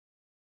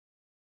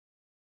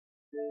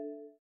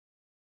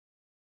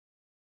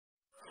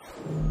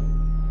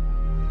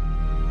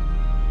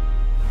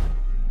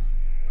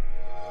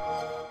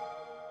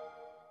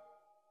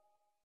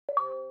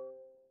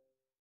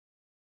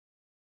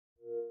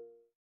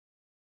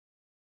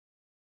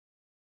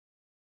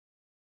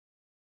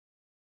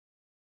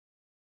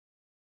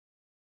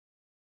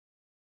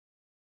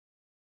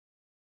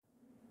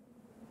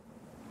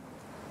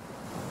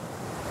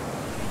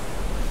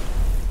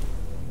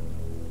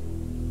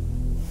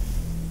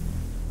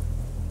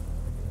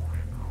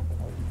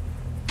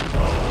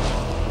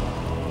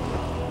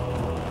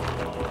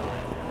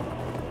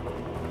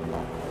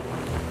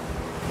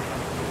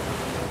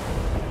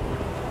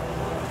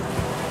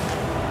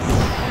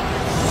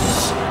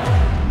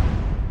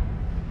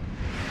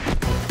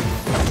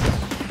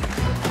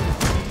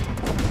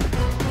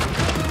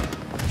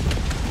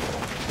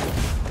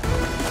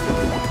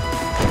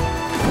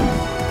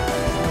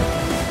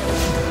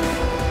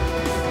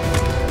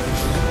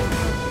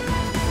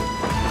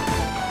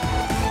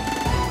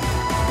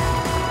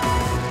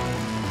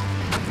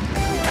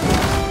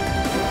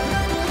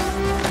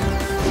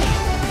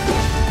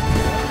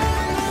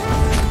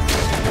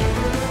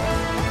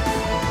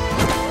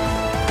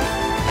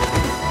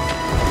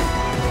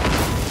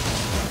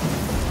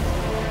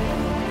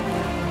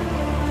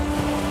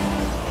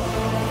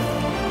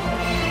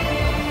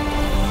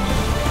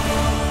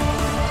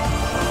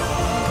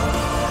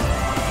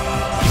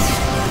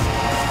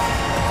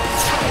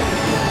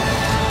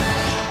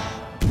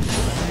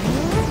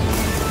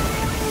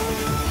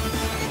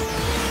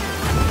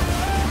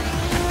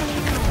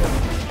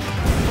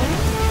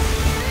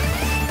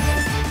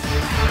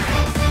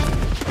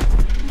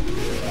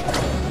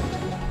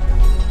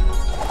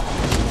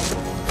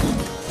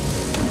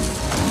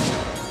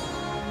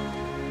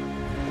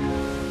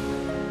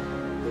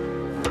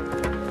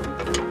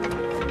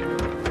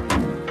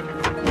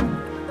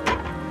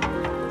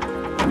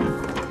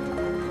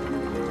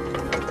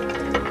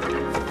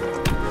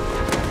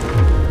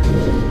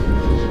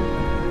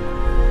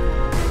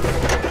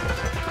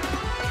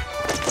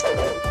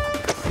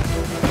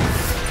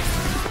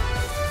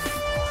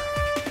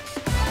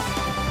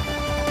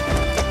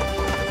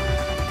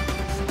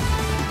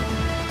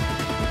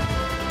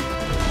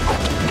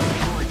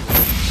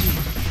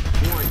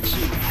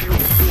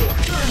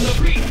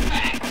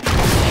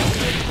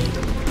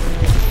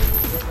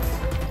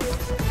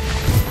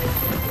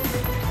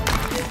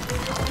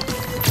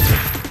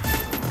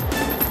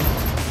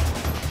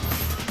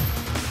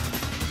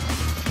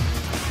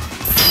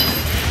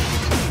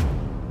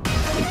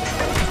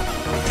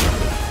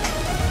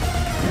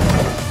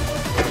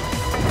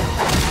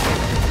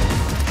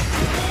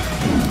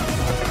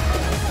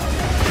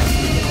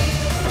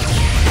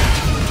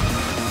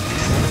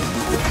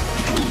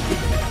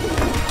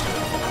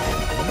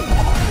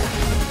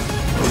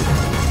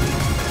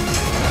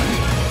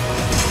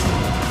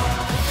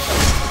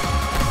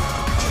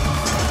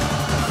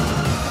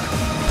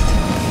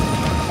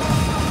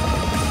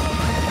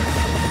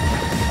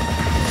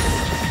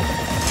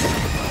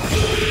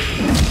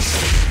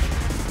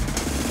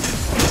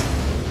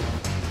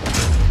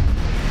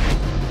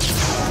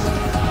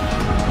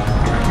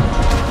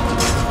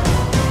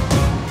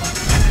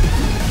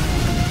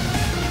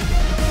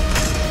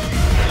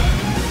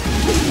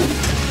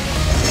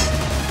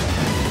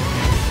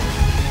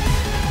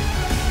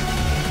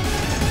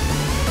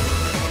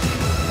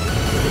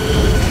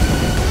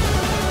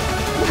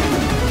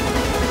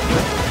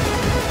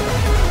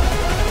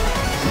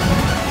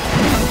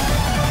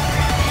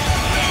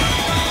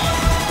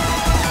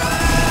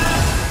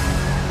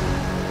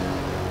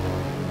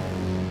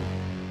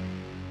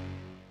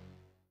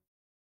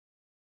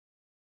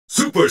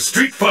Super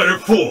Street Fighter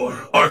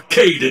 4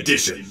 Arcade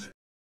Edition.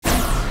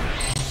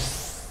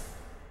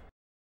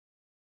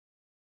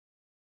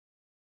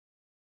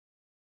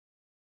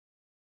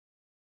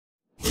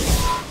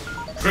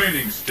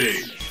 Training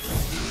stage.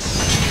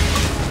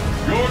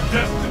 Your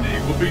destiny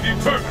will be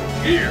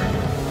determined here.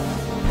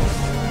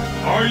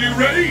 Are you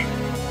ready?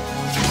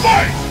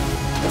 Fight!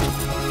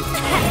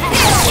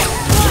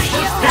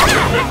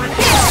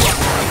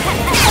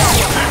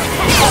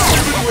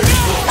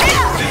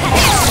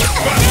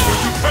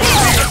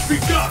 Has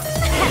begun!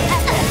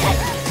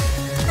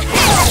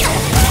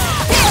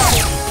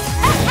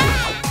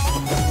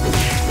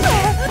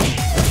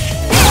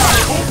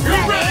 Hope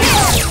you're ready!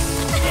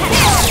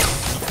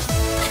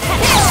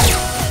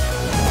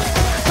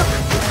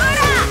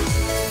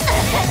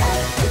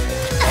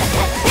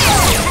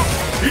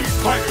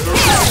 These fighters are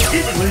really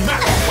evenly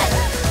matched!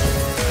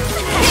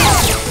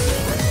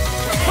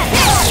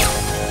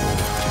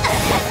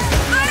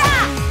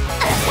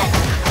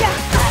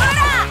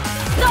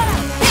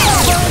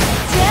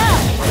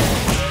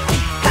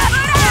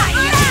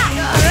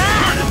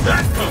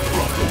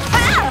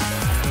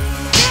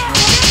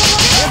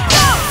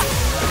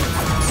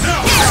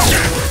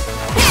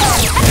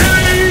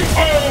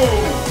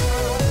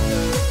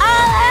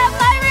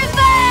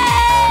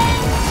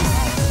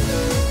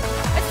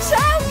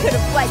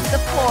 The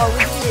floor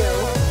with you.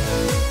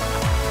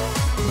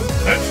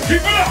 Let's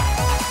keep it up!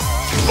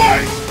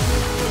 Fight!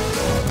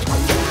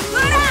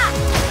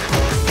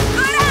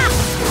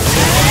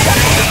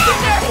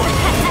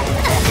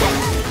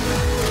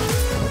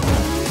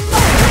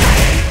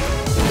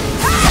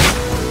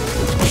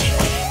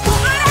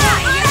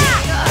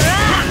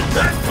 Where did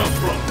that come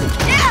from?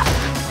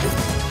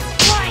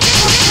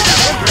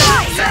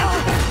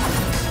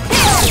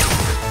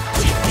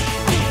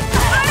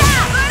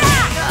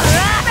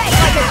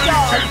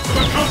 Chance for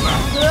the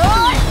comeback!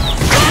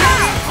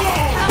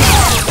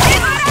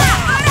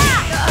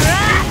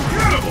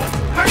 Incredible!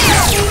 I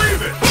can't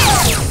believe it!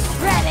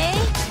 Ready?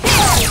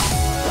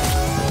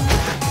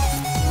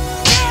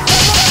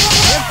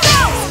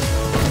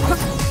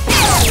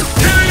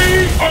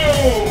 K.O.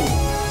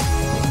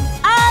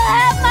 I'll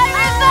have my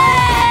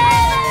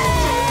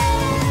revenge!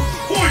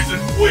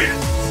 Poison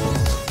wins!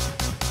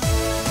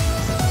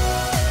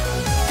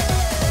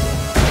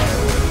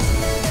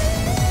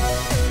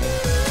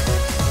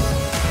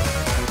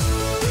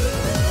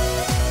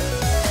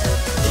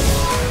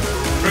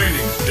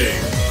 Training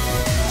stage.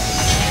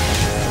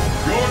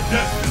 Your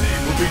destiny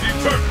will be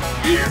determined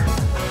here.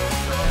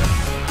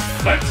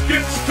 Let's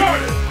get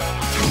started!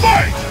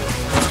 Fight!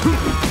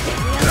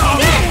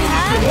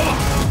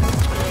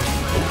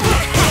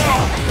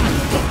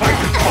 The fight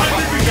has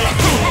finally begun!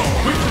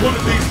 Which one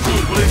of these two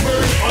will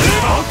emerge on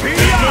top?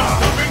 There's no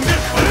stopping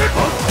this one!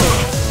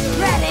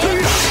 Ready?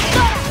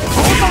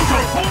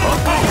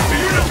 Hold on to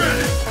your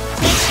advantage!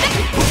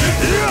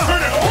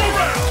 Turn it all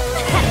around!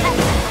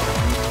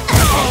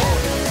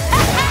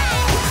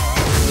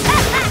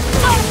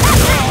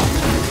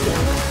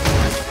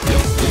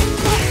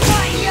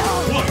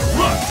 What a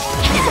rush!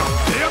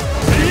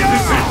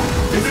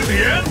 Is it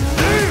the end?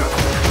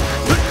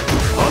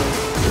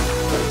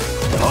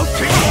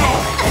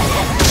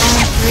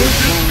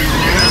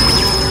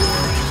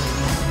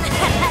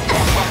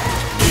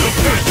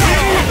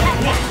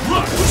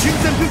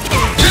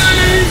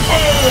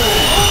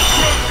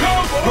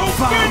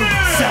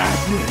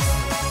 Sadness.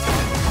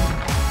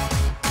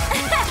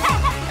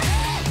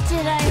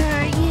 Did I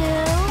hurt you?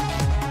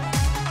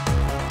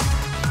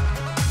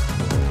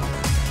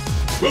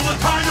 Will the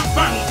tide of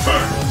battle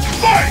turn?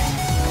 Fight!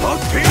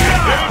 What's next?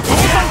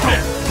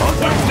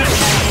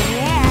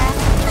 Yeah.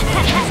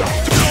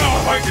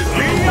 The fight is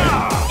underway.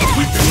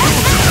 We can do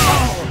this now.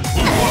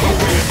 We'll walk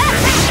away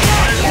and I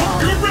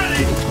hope you're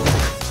ready.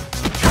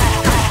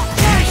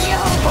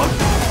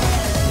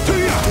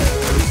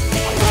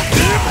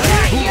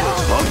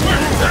 Where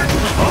did that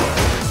come from?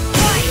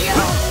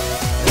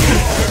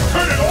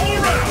 Turn it all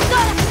around.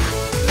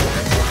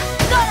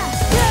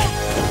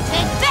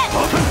 Take this!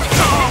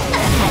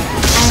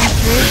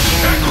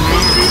 That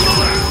could be the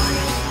last.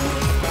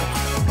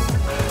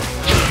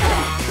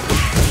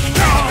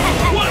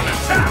 What an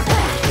attack!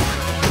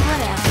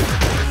 Whatever.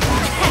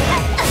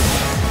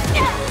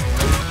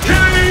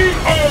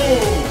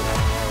 K.O.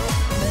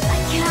 I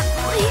can't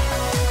believe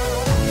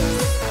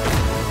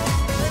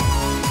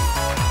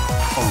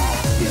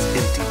All is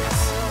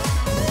emptiness.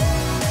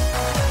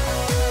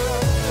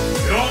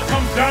 It all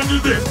comes down to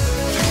this.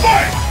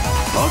 Fight!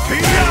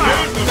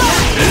 There's the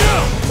first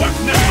hit. What's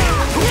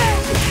next?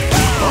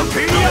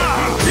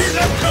 See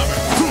that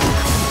coming.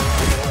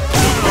 The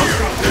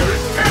fear out there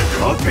is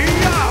tangible.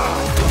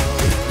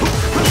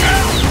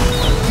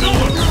 No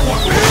one can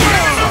walk away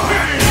from the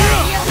game.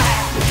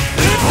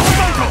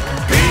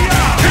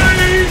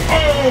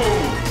 K.O.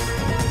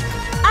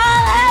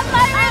 I'll have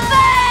my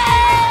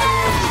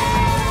revenge!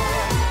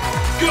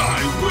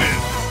 Guy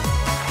wins.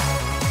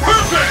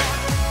 Perfect.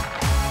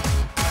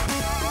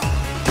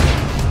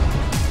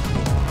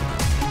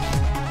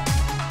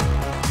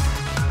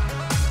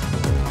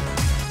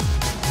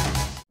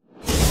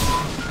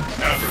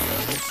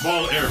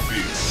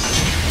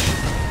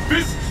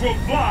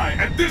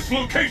 this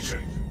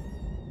location.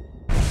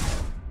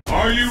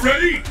 Are you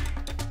ready?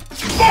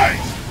 Fight!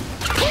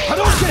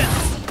 Hadouken!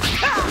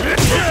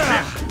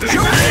 This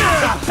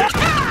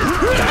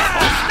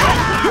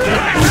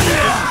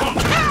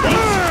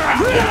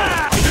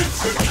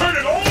could turn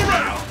it all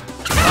around!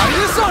 Try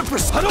this on for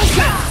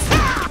Hadouken!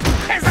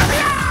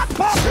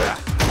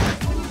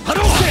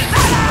 Hadouken!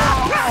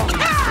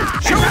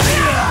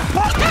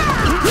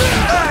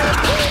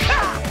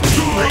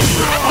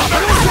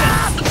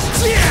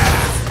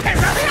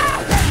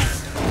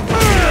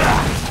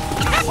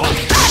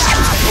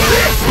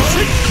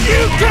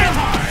 You can!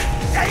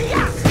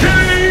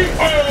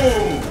 K.O.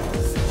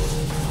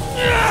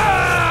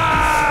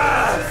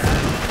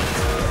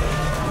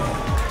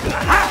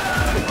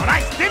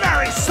 Nice dinner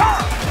is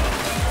served!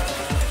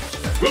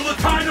 Will the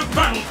tide of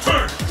battle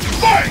turn?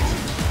 Fight!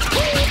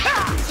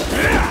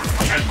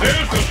 And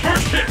there's the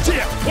first hit.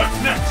 What's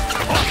next?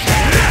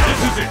 This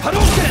is it.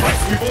 Hadouken!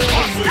 Like we've all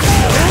unleashed.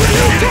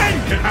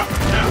 Anything can happen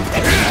now.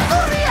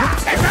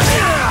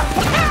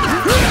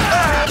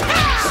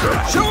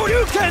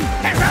 Shoryuken!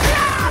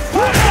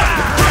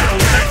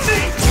 Battle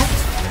technique!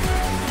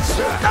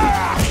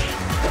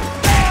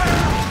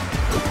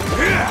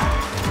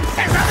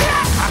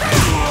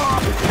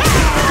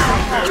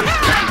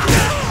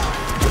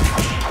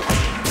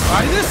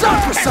 Try this on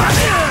for size!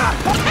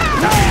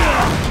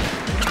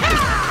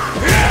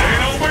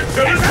 Ain't over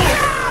till it's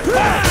over.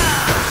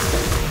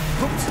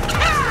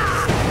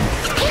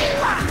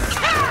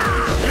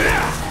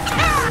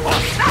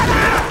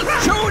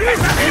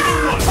 Shoryuken!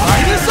 Try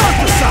this on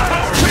for size!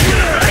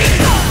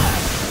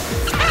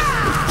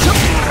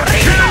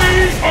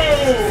 K.O.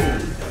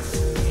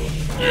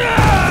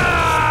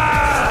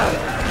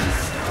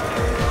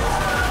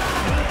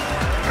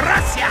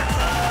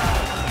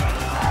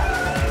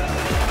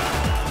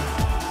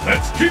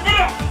 Let's keep it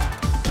up!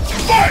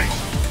 Fight!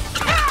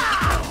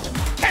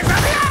 There's the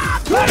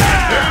first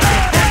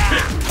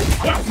hit!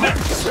 What's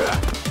next?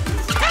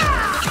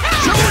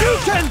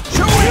 Shoryuken!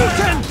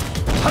 Shoryuken!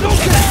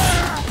 Hadouken!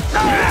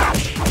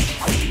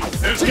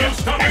 There's no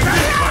stopping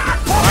this fight!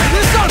 Try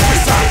this on for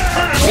size!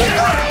 Turn it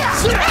around!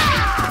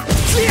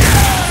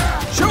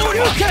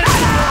 Shoryuken!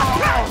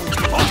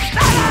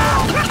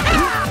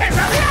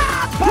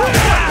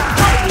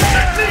 Battle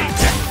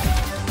technique!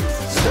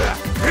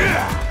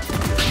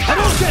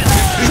 Hadouken!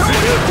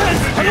 Shoryuken!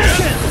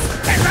 Hadouken!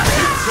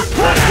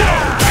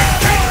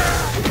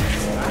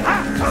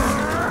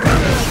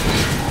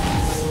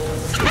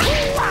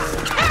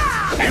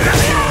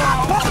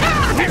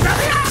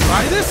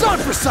 Try this on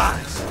for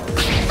size!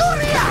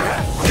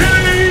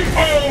 K.O.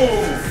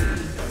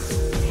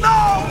 No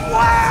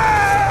way!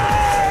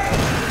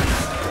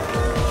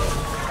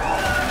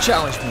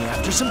 Challenge me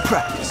after some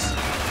practice.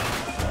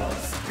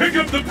 Pick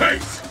up the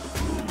pace!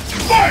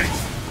 Fight!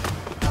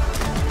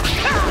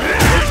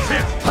 First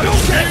hit!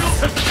 Hadouken! Nails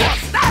have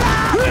thrust!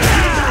 Use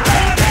your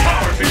full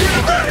power to your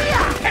advantage!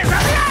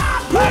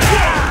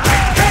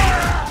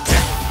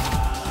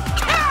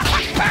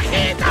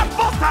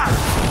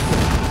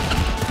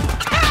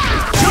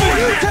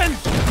 Shoryuken!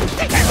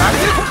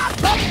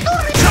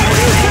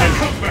 Shoryuken!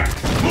 Come back!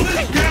 Will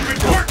this gambit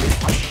work?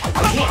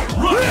 What?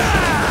 Run!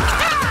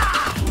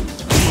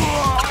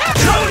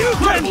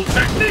 Shoryuken! Incredible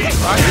technique!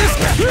 Try this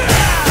guy!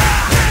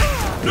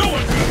 No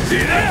one can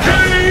see that!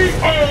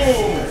 K.O.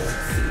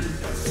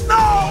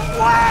 No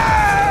way!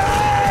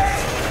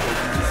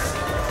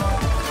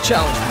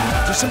 Challenge me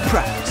after some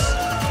practice.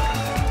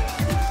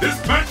 This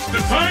match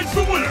decides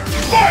the winner!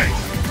 Fight!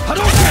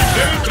 Hadouken!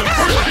 There's the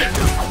first hit!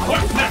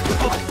 What's next? This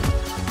is it!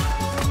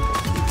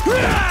 The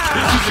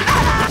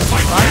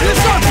fight! Try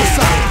this on for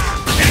size!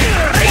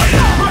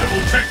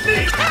 Incredible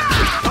technique!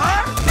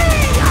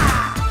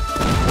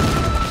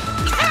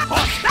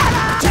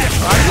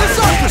 Try this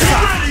on for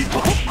size!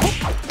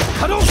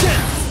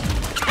 Hadouken!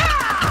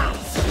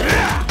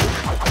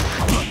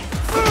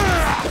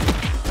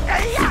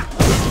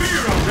 The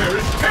fear out there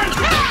is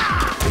tangible!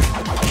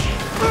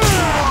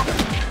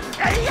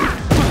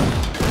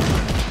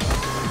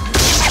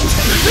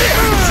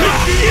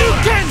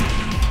 Shoryuken!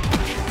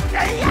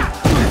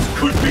 This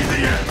could be the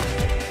end!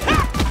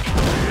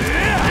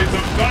 It's a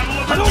battle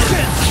of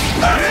Hadouken!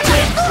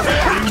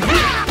 standing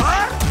here!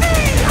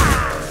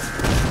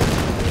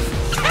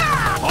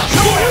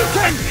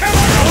 Shoryuken!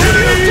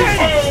 Shoryuken!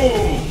 K.O.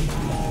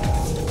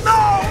 No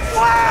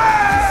way!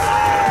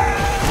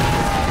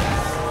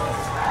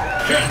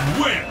 Ken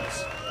wins!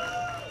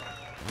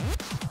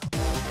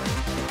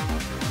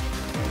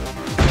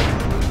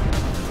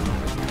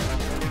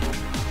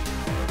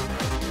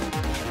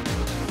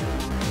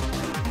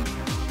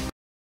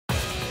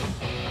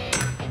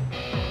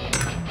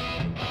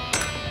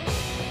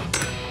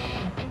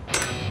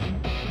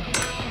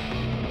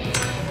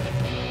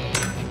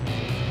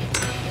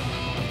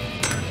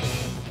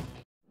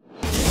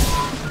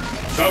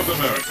 South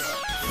America,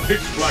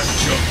 pitch black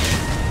chosen.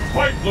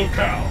 White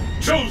locale,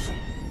 chosen.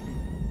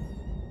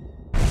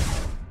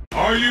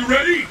 Are you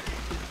ready?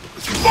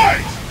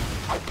 Fight!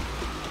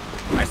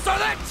 I saw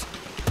that!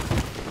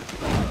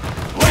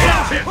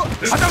 Last hit!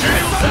 This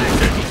jail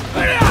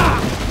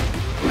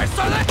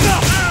Turn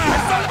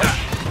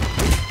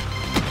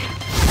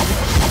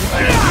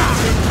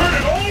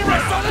it all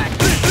around!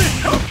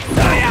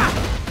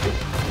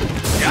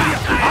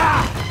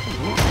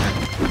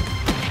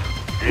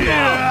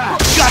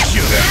 Got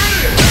you! There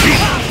it is!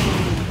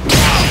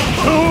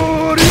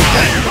 Your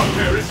up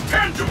there is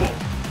tangible!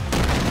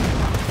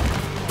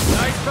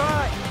 Nice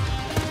try!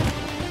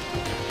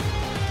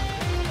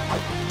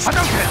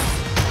 Hadouken!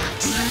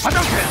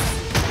 Hadouken!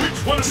 Which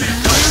one of these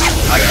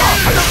I'm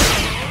almost ready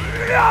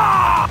to go!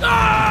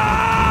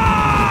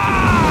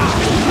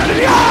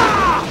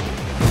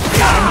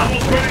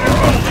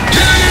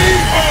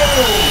 K.O.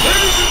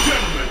 Ladies and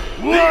gentlemen,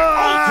 the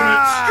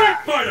ultimate Street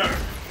Fighter!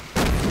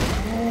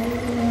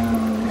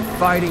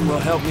 Fighting will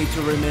help me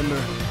to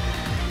remember.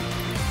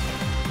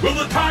 Will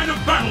the tide of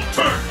battle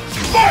turn?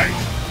 Fight!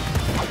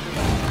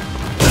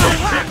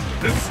 First hit,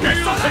 the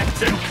scales have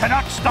tipped.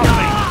 Cannot stop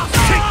me!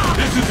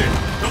 This is it.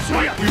 The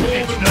fight we've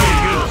all been No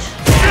waiting use!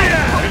 for.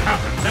 It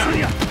happens now.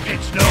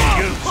 It's no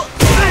use!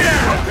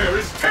 Up there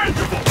is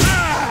tangible.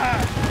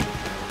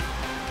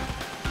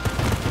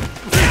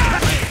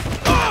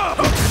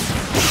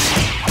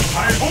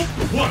 I hope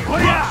one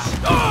rush.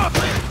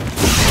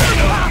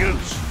 No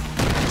use!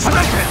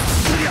 Hadouken!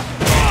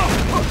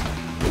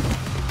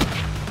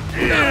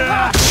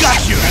 Got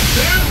you!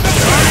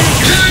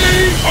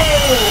 K.O.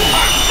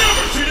 I've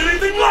never seen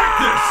anything like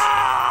this.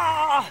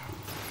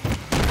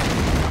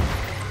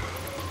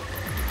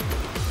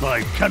 I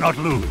cannot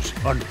lose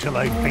until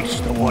I face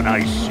the one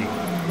I see.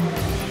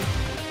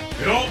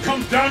 It all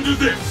comes down to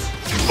this.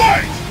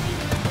 Fight!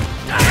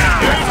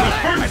 There's the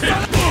first hit.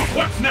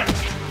 What's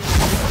next?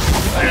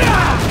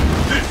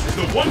 This is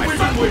the one we've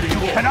been waiting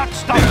for. Cannot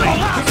stop The me!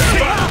 ultimate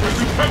battle for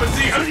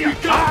supremacy has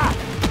begun.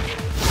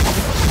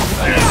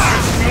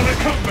 It's gonna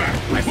come back.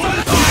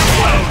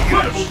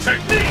 Incredible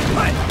technique.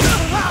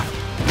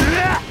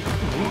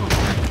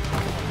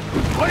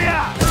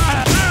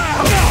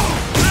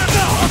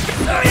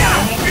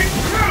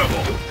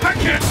 Incredible! I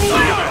can't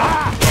believe it.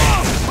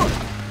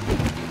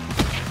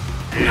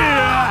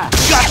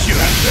 Got you!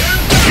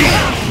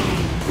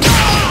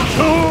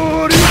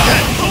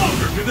 How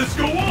longer can this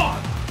go on?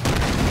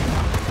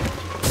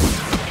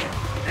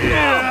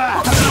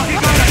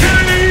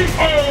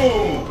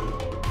 K.O.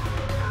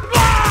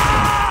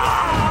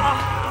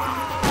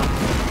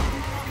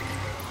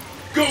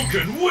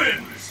 Goken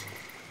wins!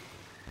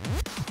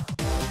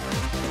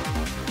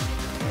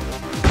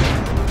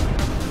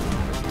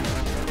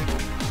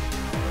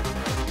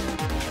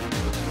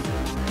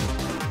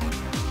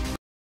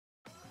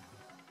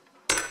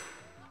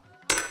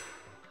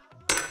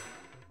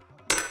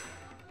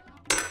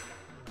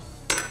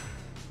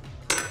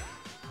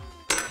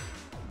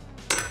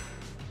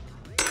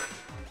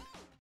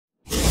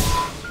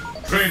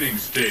 Training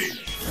stage.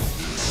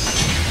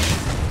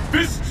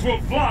 Fists will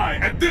fly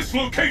at this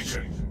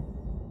location.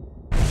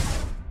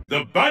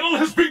 The battle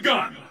has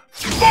begun.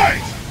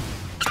 Fight!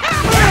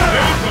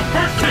 There's the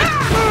first hit.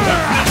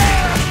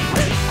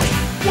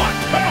 What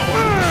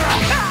power!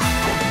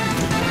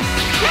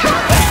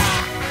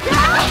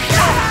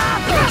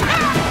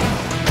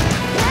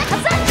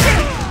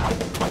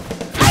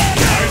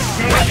 Nice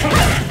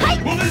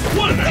comeback. Will this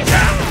one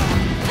attack?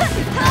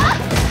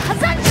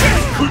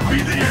 Could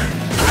be the end.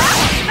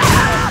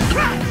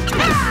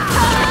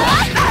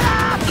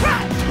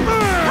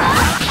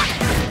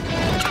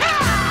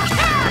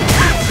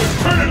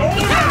 Turn it all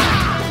around!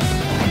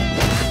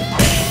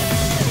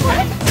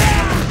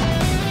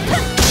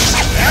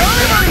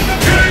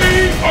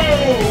 K.O.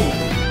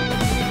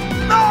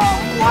 No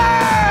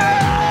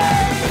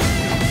way!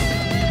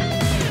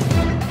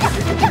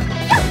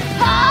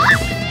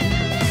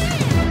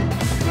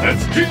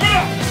 Let's keep it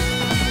up!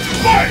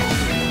 Fight!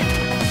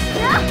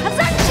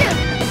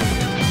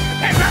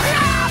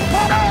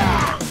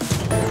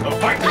 The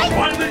fight has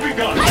finally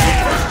begun! The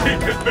first hit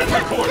has been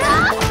recorded!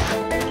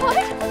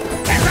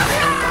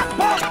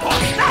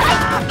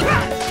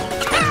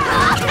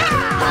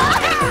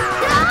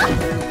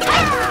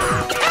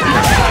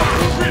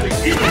 Really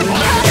even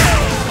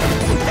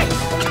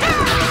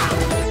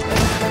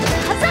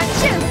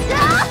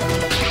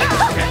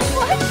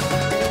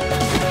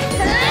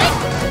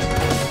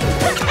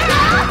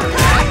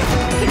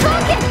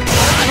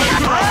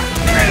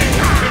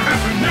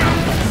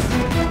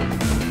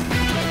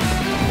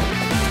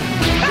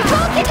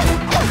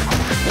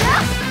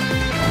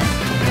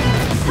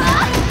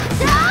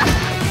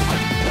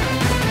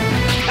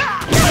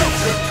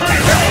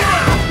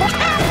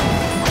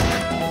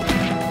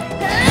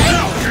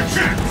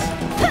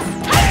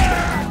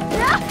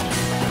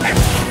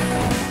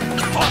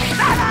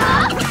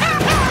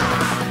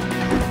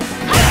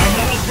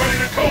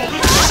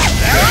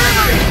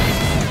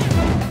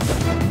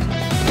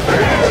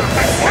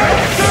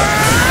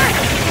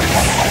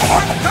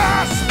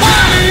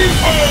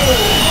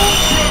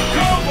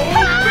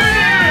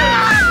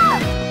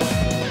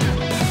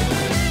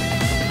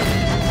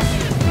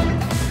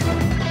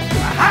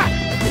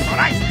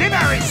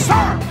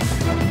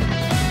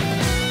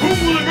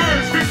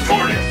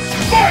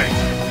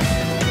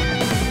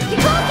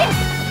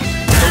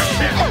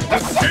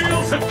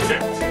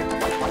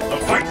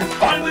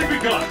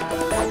begun.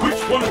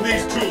 Which one of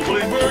these two will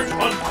emerge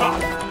on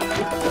top?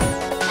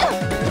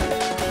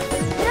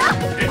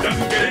 It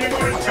doesn't get any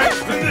more intense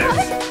than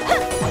this.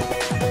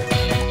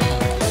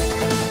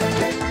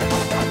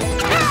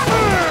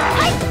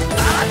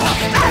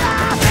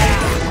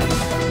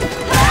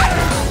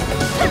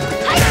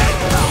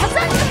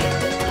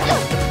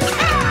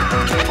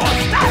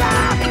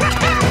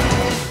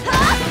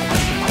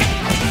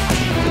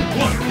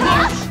 What a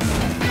rush!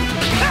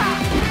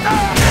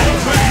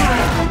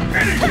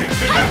 Anything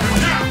can happen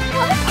now!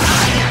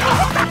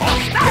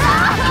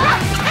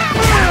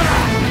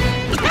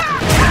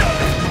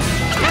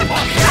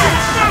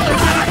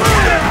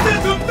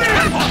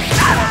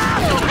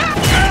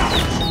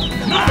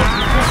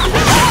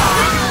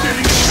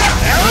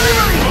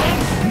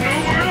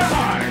 Nowhere to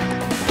hide!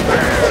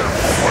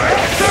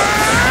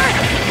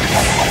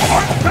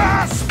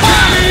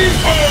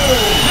 Oh!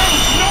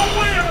 No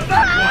way out of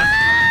that one!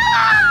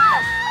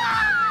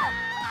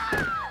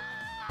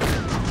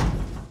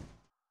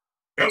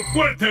 El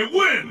Fuerte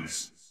wins!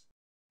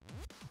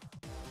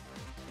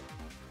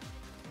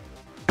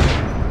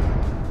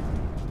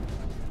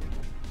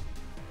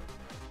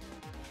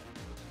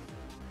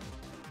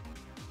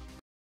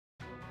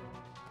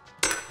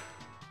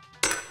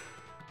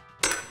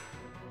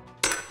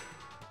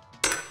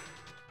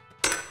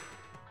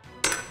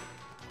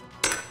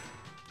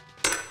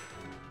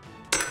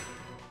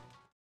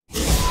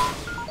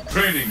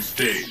 Training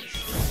stage.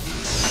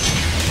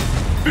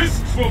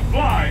 Fists will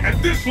fly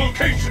at this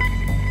location.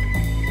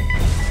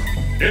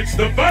 It's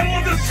the battle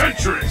of the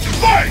century.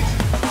 Fight!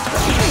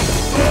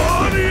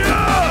 Oh,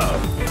 yeah!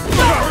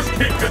 The first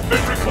kick has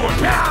been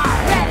recorded.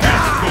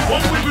 This is the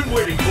one we've been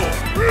waiting for.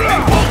 The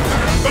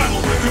ultimate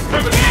battle for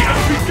supremacy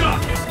has begun.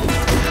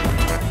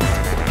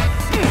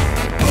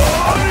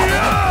 Oh,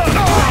 yeah!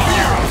 The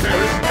fear out there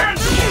is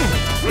tangible.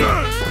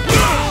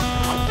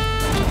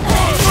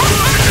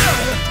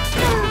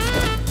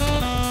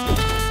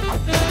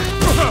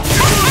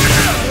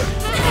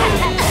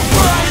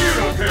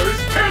 There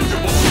is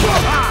tangible!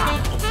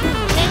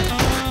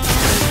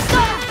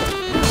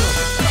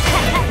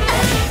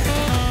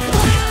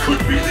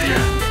 Could be the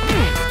end!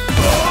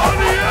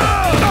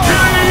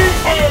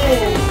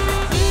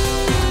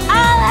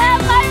 I'll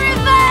have my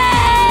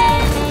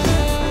revenge!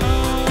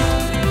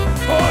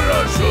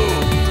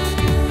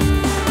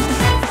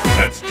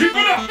 Let's keep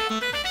it up!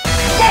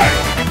 Fight!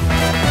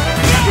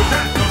 With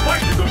that, the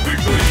fight is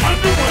officially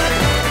underway!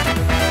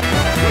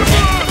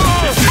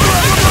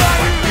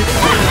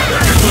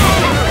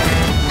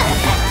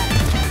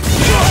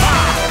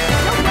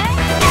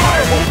 I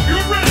hope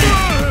you're ready!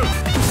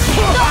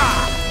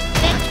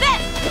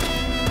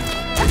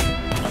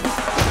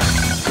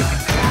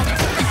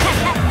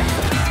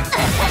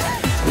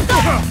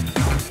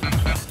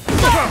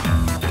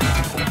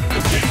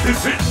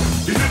 Is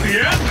it the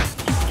end?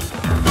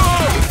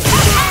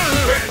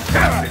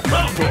 Fantastic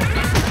combo!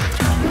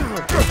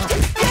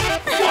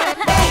 What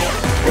power!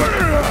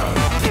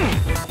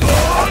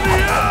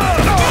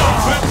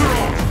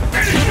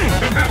 Anything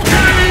can happen!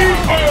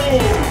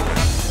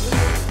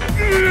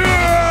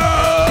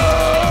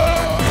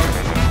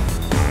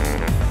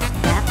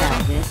 That felt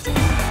good,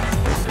 didn't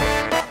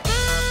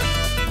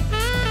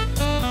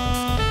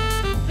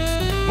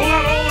Pull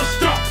out all the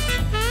stops!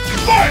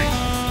 Fight!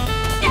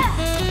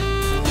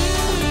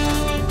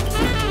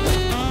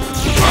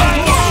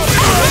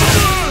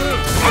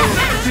 I've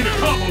never seen a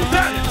combo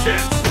that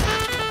intense!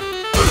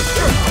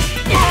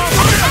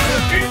 Incredible!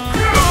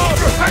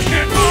 I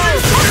can't believe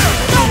it!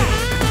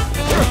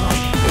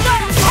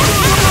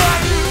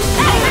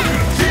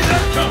 See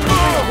that coming!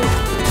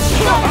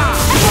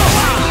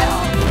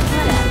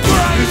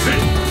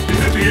 Is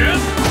it the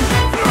end?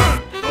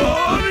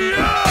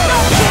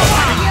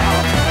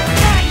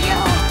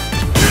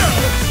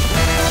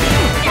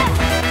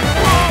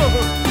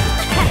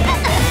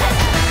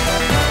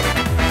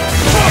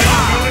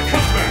 Another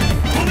comeback!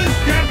 Will this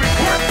gambit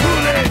work?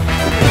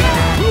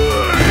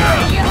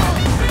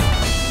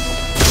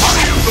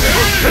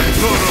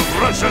 Lord of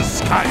Russia's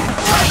sky!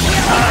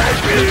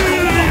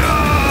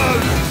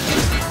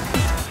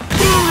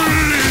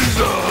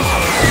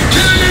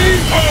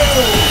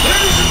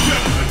 Ladies and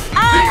gentlemen,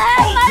 I'll the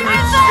have my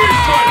ultimate Street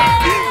Fighter!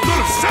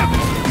 Intercept!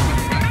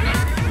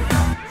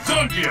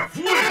 Zangief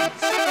wins!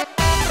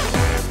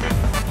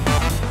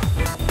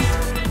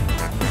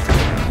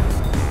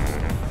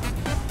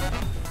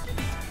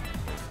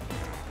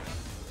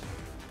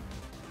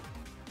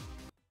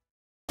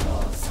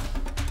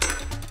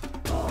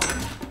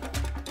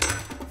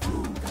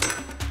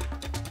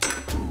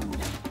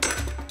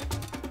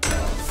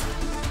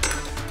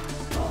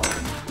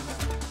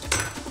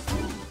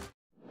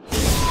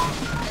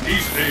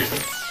 East Asia,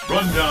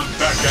 rundown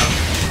back out.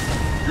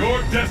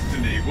 Your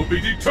destiny will be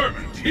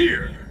determined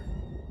here.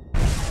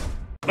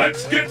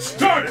 Let's get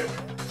started!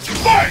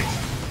 Fight!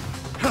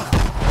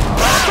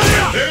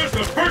 There's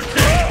the first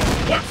hit!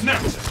 What's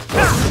next?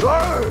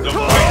 The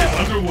fight is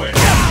underway.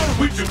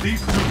 Which of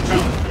these two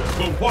challengers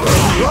will walk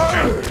away as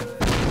champion?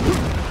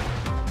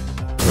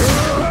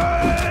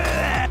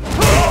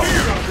 The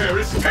fear out there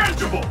is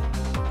tangible!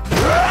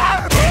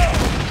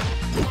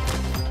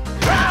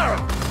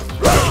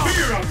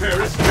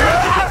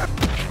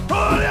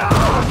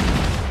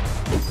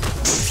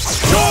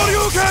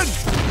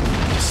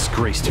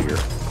 disgrace to your...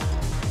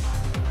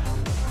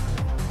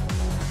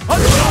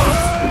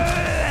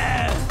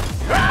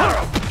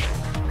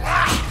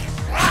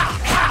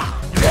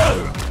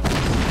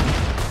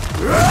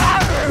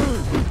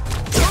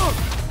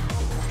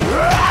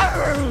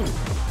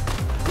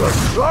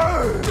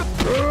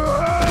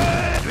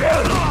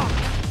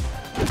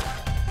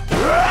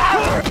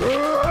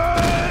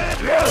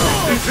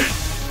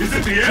 Is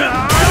it the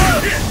end?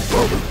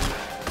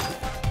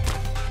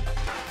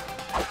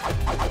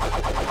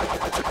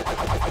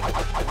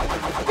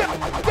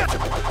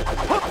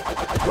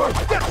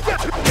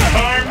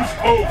 Time's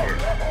over.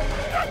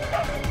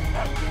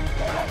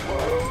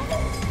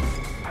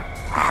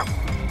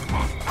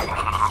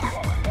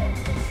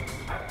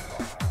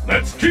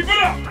 Let's keep it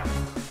up.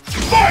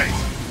 Fight!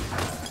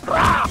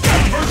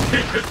 First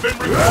hit has been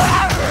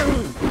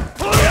recorded.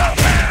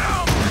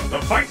 The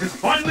fight has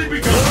finally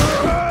begun.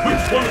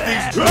 Which one of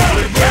these two will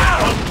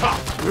emerge on top?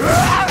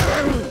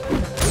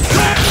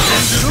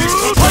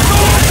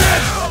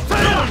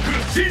 No one could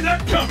have seen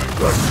that coming.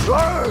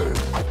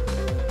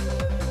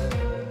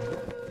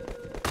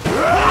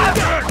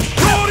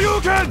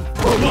 Shoryuken!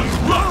 One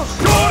rush.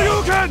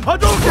 Shoryuken!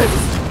 Hadouken!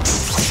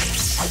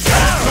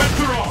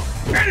 After all,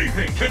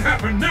 anything can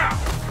happen now.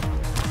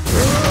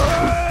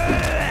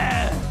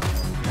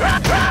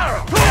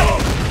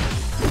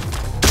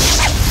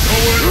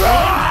 Nowhere to run,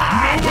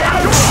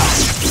 nowhere to run.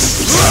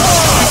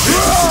 Is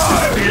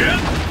this the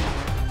end?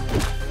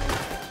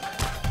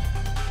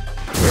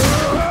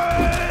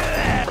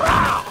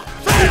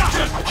 They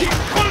just keep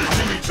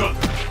punishing each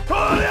other.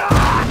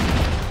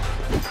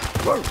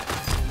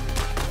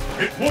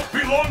 It won't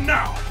be long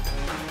now.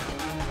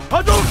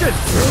 Hadouken!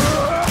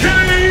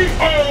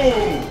 KO!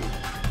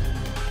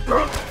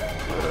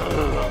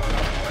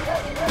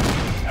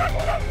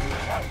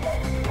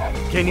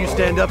 Can you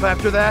stand up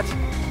after that?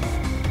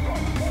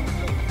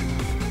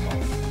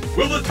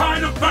 Will the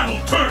tide of battle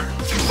turn?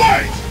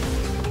 Fight!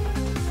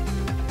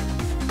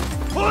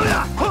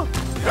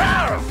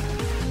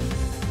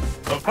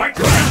 The fight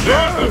is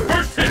there, the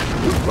first hit.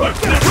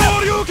 What's next?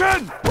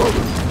 Shoryuken!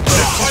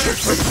 The fighter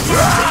takes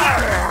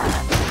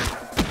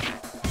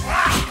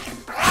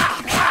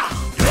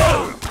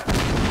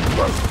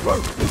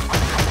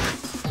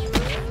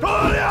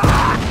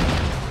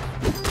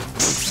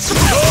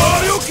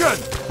Shoryuken!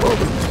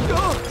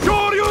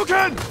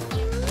 Shoryuken!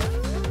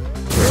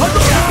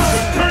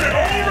 turn it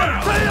all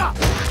around.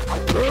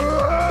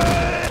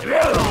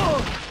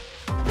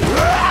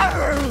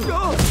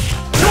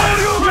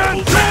 Shoryuken!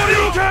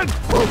 Shoryuken!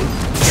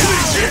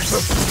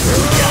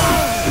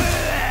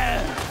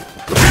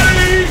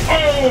 KO!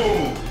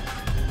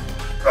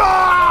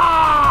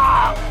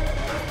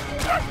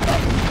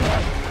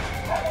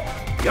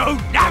 You'll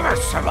never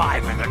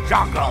survive in the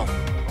jungle!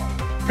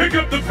 Pick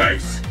up the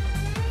pace.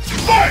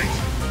 Fight!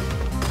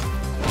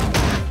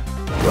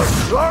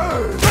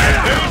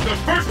 There's the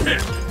first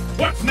hit.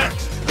 What's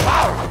next?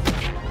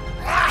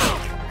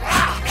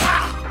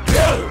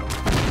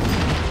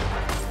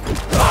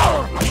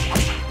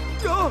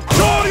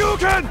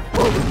 Shoryuken!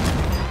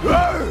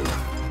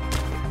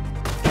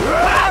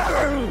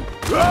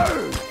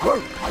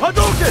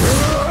 Hadouken!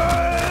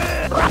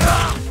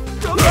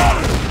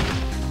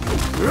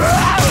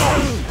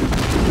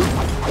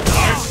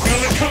 I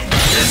smell it coming.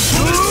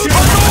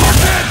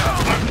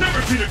 I've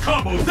never seen a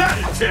combo that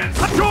intense.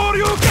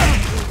 Shoryuken!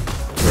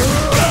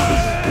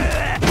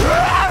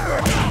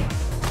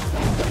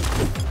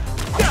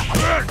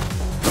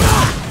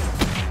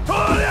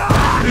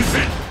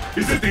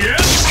 Is it the end?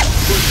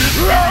 Was this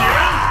the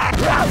end?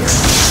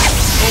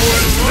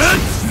 Nowhere to run,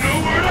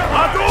 nowhere to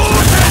hide. KO!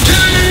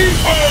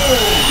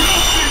 You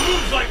don't see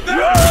moves like that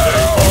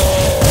every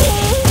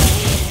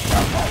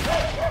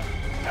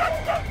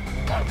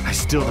day. I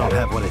still don't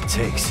have what it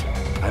takes.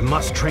 I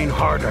must train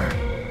harder.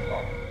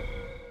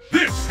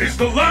 This is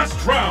the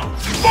last round.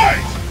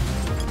 Fight!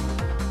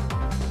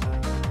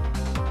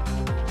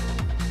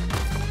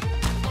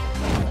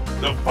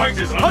 The fight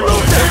is under the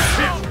first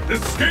hit. The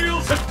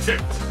scales have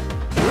tipped.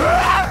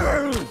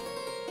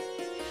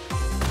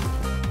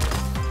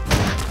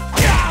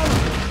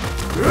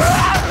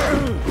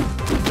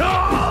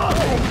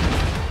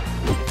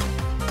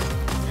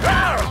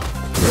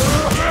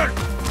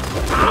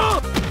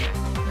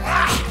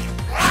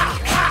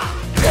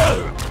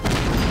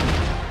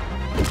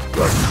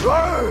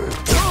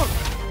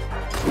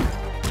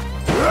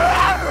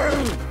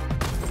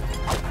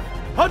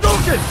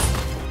 Hadouken!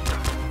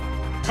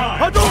 Time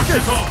Hadouken!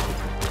 marches on.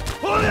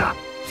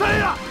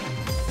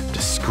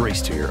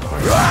 Disgrace to your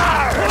army.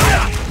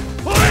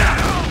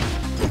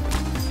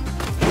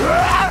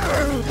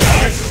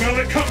 I smell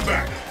a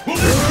comeback. Will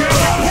this get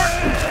work?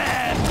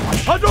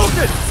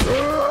 Hadouken!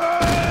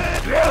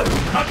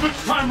 Not much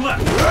time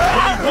left.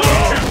 Only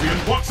one champion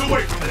walks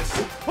away from this.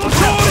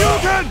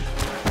 Shoryuken!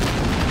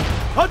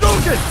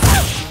 Hadouken!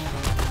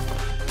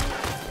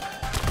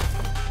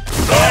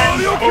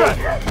 Shoryuken!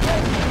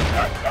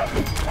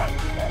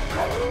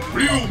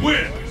 Ryu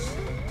wins.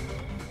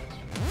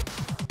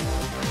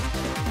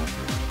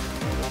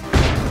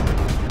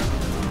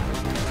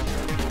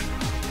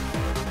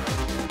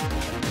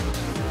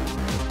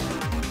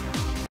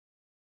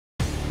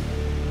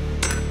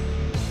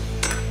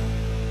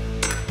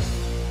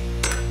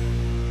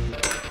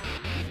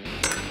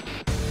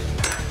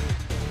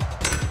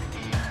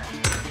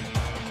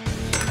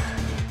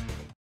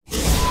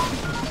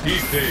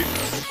 stage,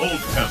 Old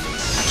Temple.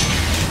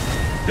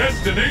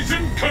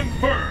 Destination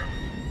confirmed.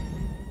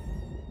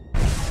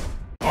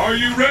 Are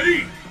you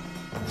ready?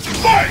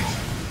 Fight!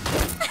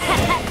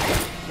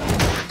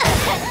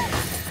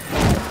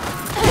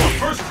 The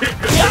first hit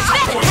is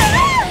one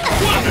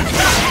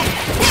attack!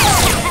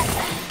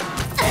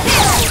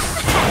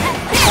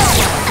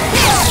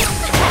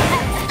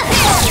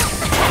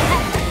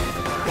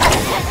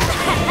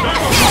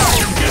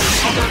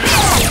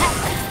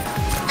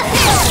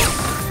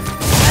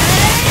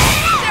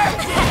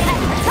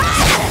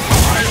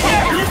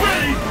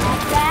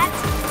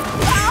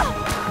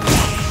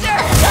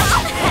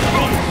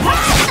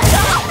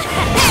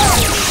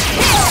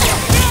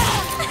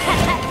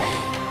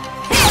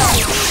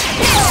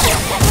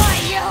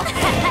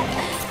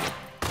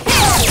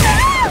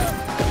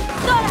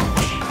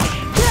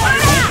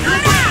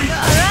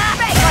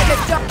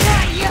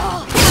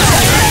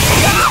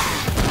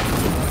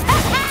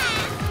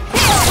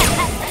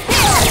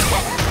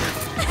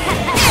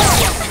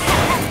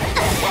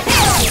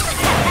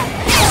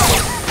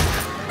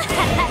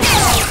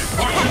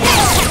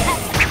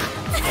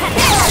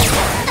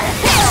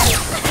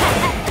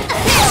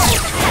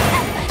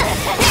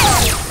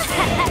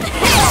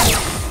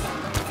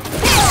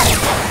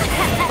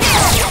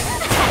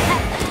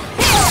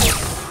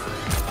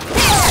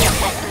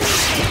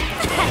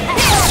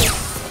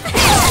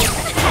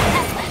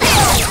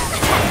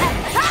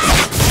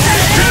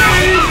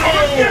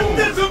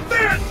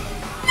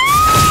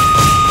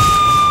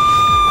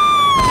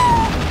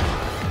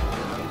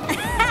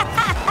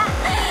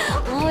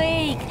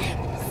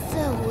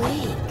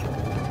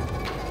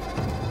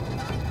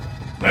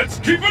 Let's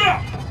keep it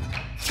up!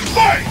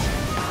 Fight!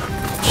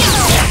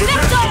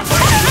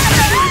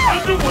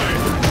 Underway!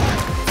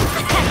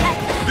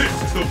 This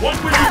is the one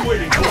we've been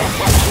waiting for!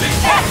 The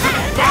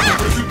ultimate battle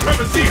for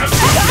supremacy has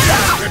begun!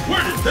 And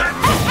where did that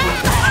come from?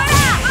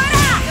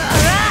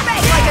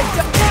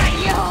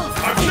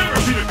 I've never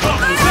seen a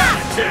combo that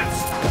intense!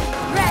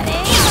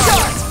 Ready?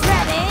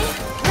 Ready?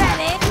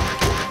 Ready?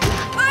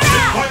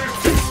 This fighter's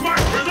too smart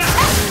for that!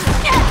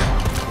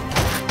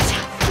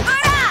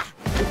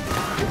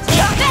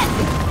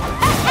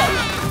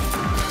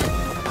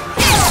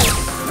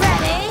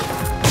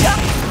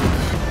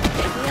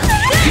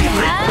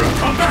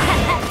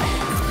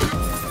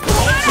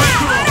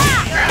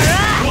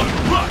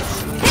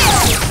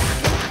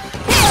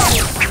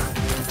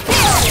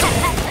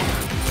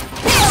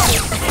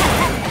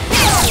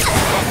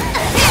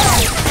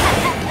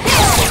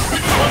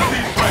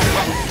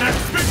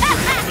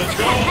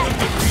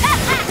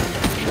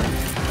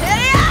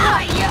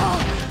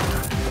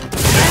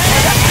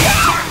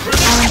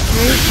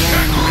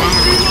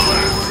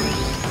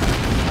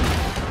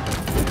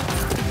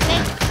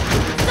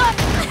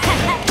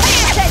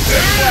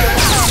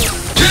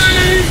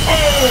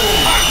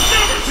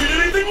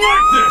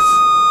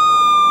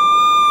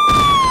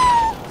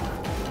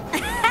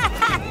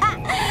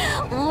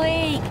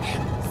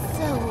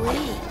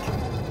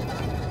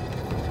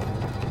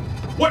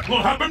 What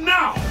will happen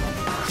now?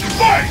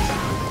 Fight!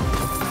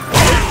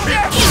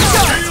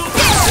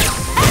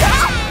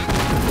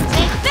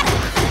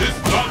 This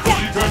not will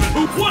determine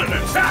who won an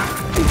attack!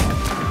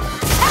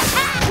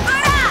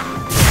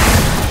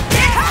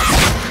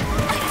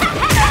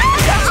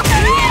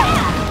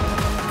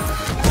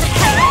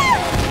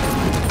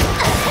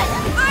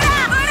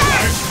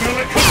 I smell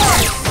it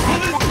coming! Will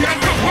this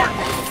gambit work?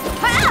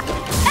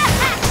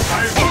 I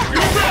hope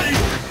you're ready!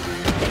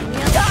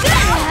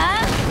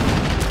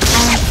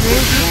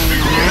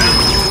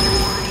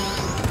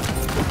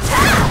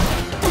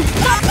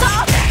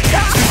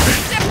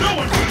 No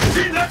one could have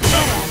seen that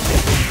coming!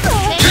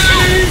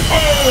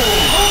 K.O.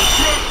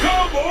 Ultra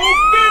Combo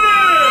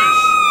Finish!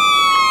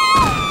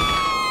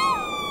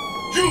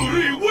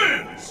 Julie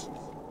wins!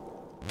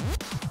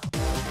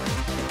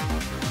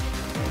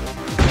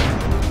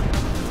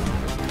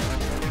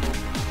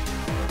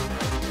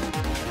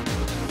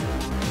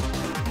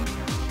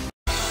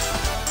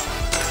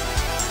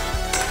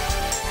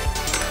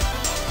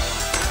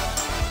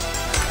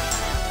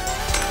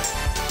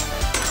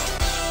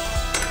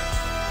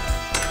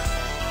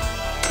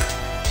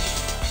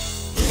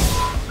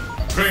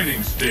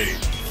 Training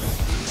stage.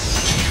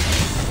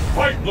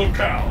 Fight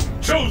locale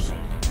chosen.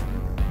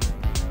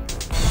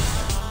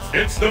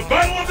 It's the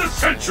battle of the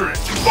century.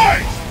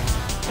 Fight!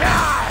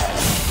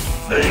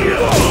 The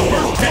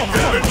first hit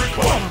has been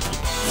recorded.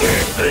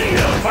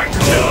 Fight to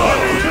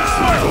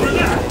smart for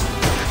that.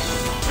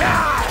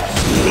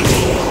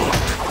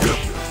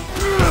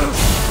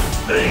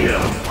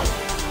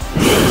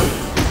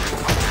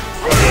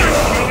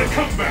 Another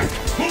comeback.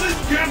 Will this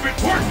gambit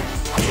work?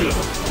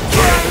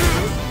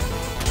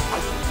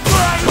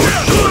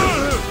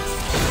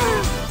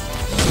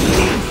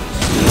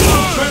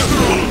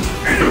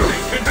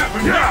 Anything can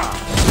happen now!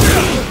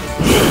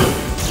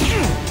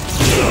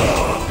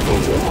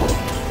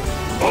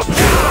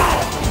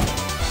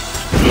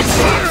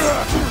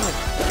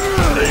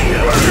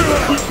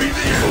 Could be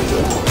the end!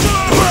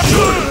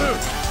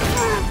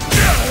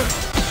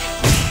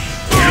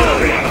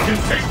 Can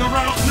take the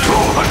round now!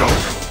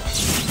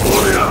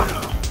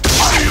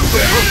 the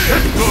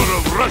protector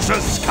of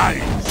Russia's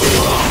skies!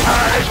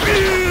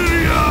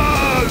 Siberian!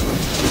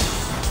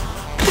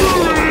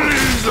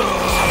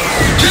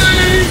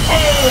 K.O.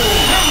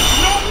 There's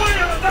no way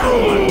out of that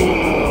one!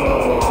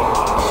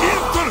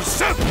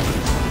 Intercept!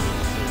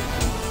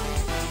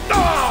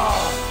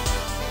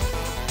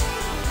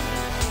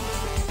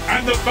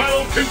 And the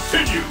battle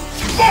continues!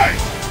 Fight!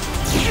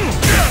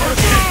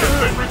 First hit has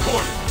been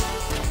recorded.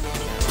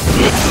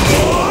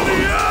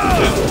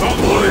 This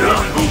battle will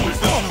determine who is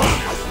the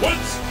strongest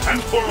once and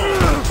for all.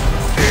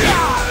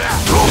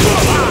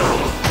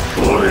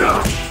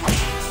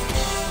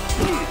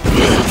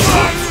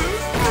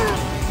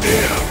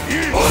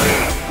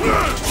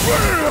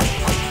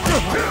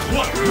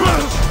 What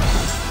rush!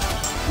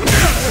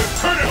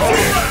 Turn it all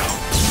around!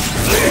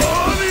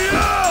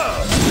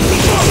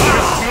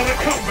 Another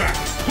comeback!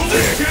 Will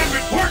this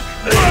gambit work?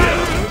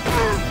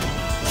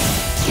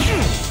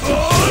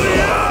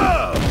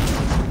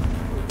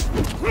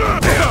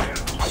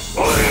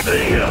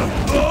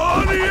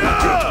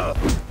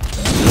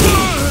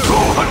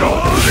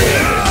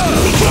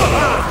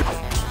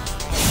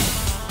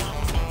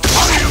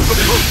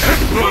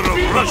 Protector of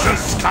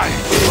Russia's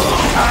skies!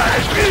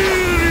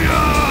 Siberian!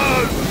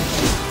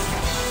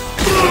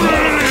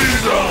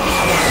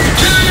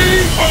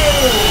 K.O.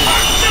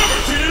 I've never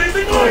seen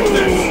anything like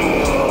this!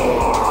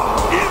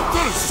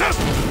 Intercept!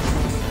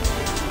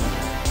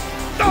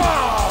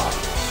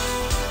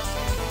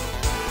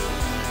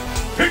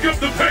 Pick up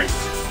the pace!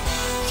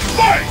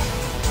 Fight!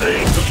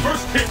 The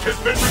first hit has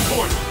been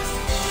recorded.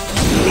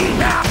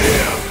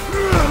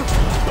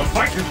 The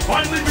fight has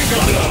finally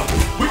begun.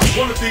 Which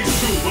one of these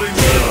two will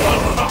emerge on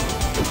top?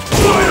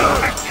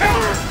 A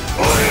counter!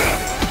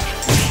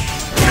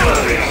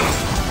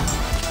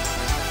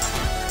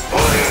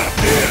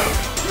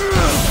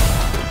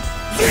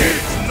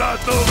 It's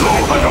not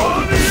over!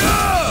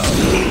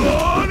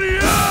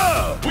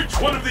 Which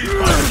one of these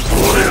fighters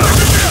will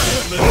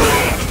emerge the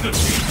hands of the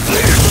team?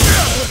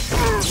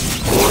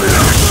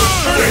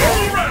 Turn it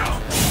all around!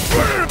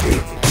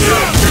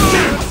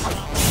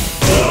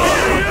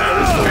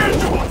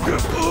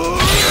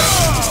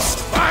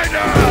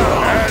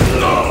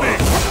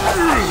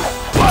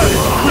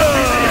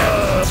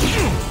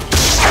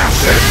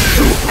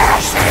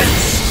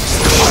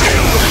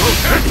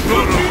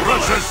 Protector of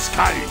Russia's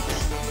skies!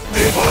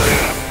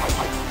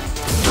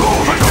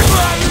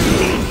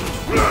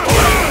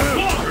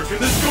 Longer can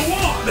this go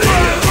on?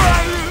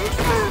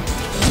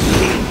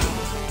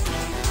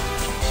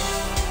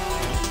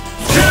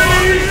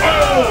 K.O.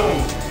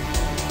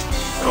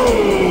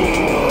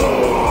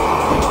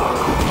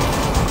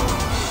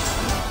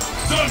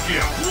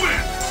 Zangief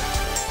wins!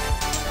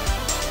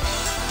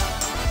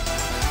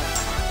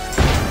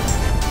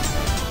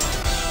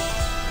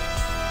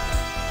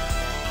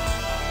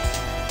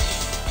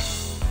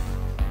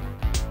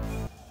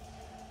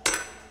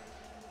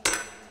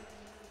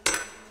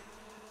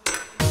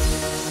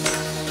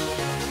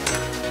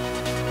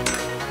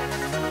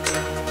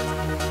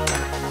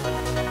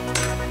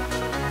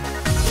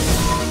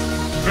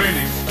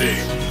 Training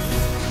stage.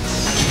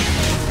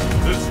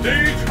 The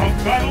stage of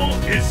battle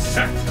is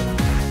set.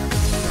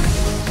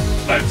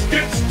 Let's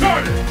get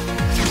started.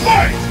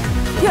 Fight!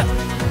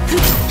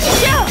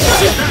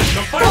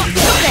 The fight is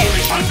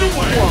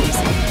underway.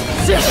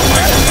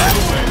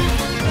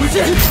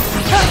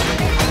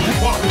 We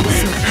walk away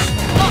in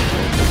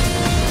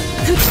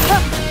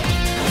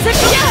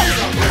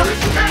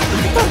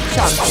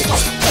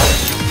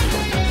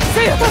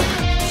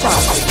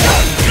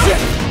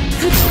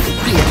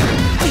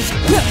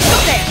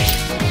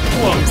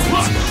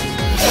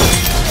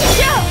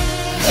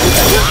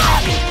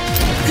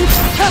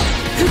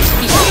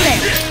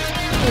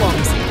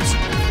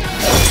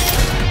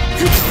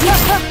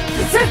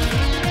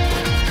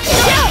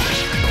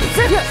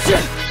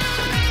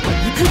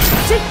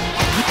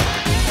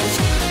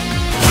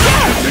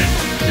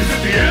Is it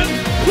the end?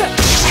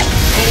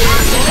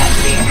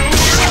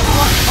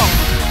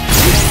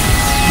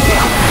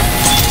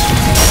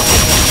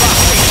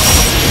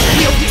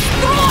 He'll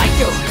destroy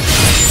you!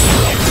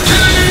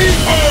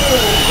 K.O.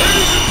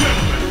 Ladies and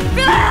gentlemen, the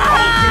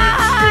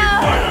ultimate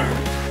street fighter.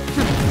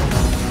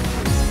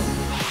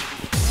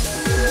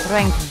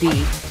 Rank D.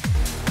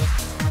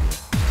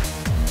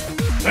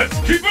 Let's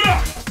keep it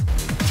up!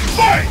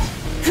 Fight!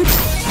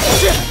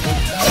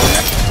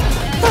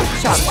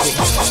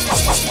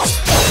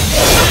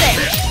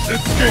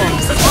 Let's go!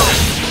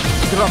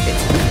 Drop it.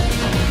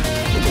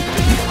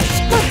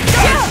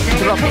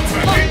 Drop it.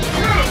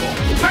 Incredible!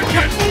 I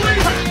can't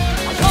believe it!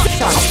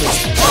 Sharp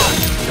switch.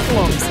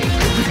 Clumsy.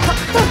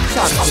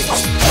 Sharp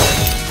switch.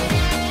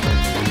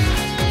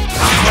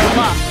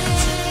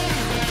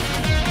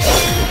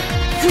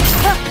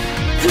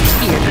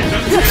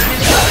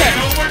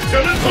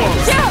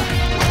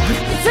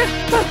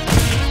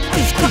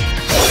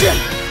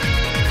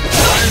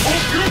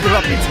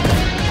 Drop it.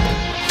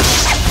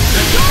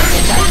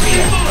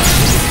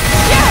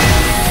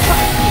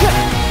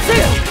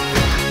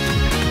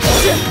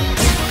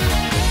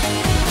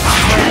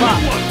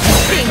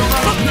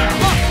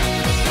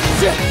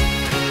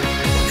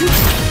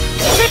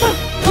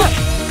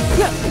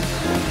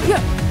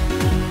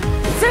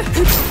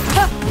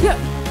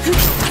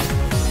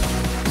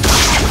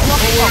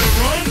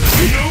 Run,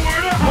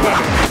 nowhere to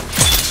hide.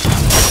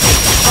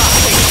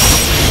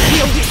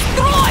 He'll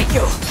destroy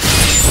you!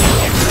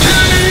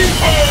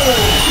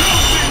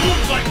 Nothing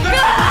moves like that!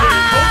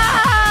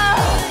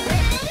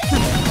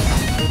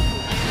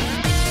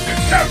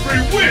 Capri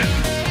wins!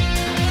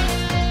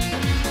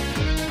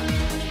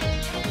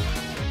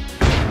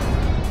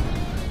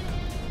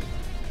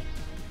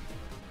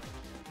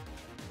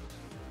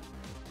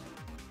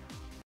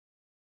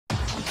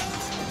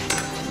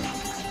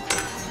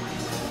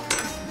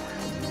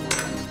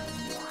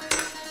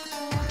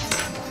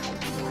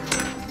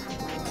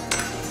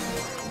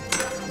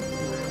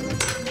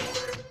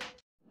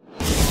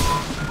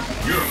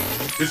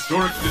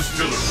 Historic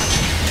Distillery.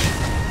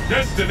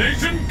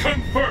 Destination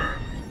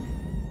confirmed.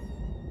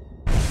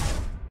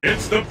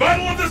 It's the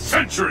battle of the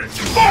century.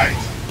 Fight!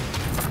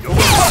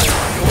 Yoga fight!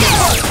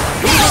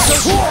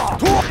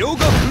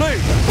 Yoga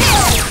blade!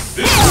 This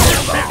is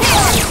the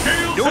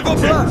scales Yoga of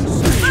blast!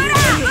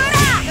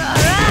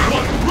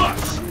 One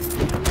rush.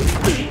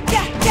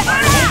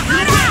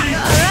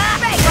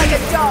 Like a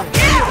dog!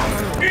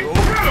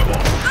 Incredible!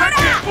 I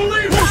can't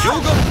believe it!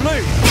 Yoga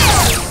blade!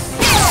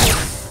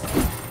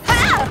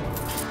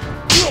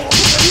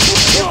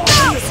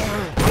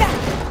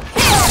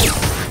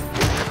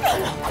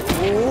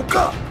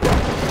 Yoga!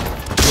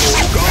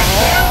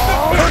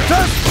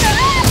 Contest!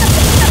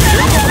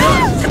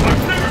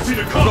 I've never seen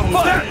a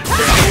combo that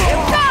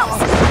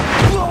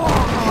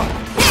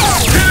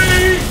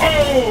KO!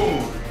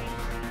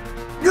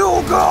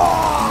 Yoga!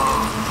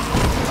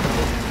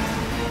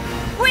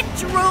 Quit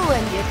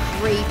drooling, you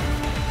creep!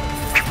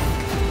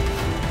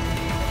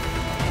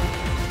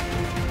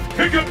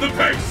 Pick up the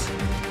pace!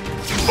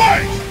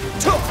 Fight!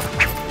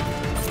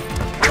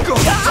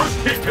 First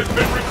kick has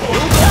been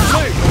recorded.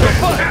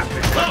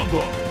 Fantastic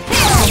combo!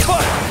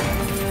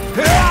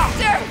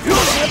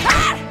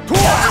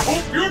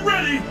 Hope you're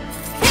ready!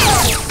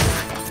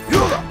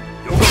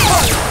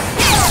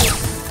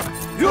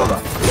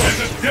 There's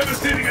a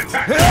devastating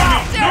attack coming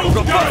up,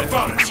 no doubt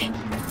about it!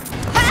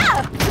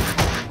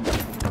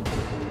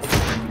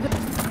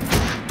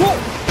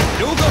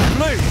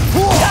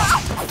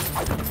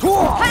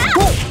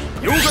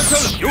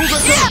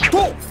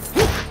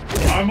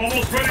 I'm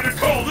almost ready to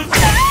call this one!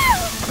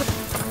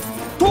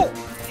 KO!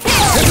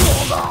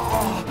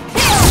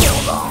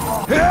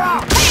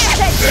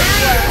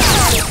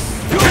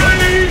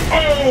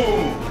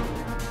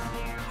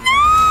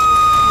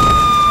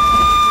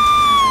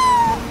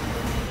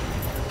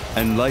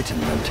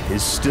 Enlightenment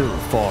is still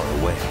far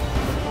away.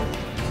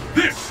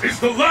 This is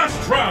the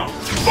last round!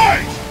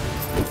 Fight!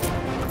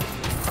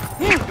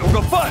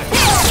 Yoga fight!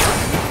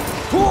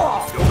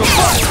 Yoga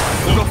fight!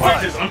 The Yoga fight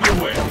fight! is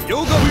underway.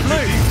 Yoga Which of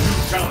blade! these two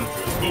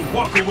challengers will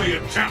walk away a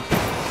champion?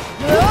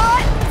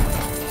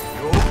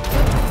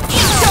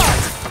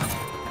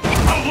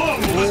 How long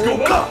will this go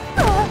on?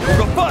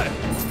 Yoga fight!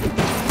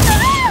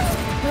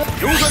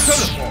 Yoga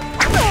teleport!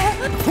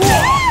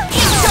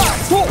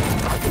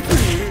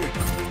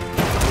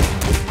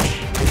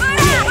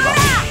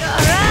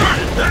 Where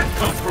did that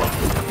come from?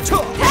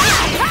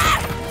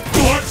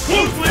 Watch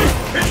closely!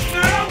 It's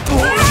now!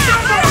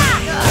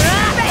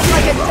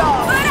 Like a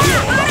dog!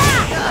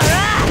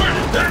 Where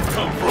did that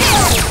come from?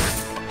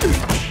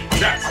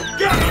 That's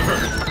gotta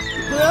hurt!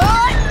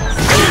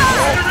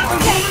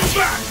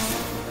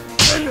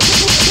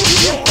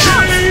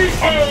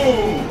 KO!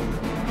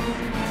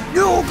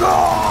 Yoga!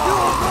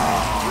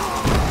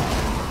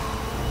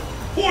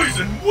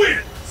 Poison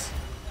wins!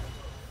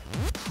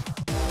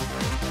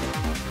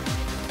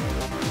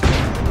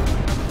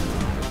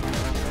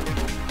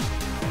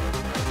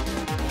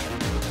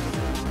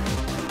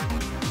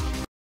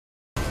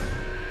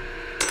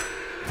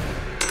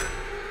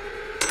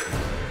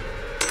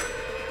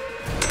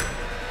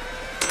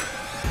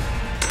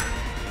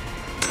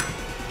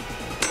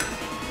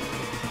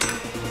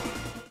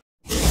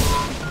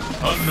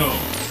 Unknown,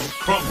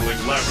 crumbling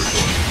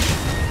laboratory.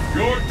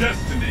 Your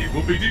destiny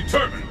will be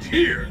determined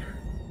here.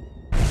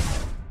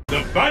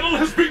 The battle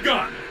has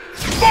begun.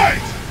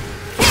 Fight!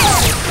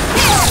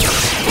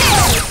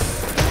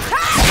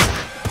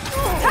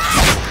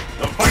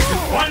 The fight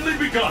has finally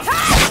begun.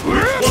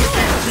 Which one of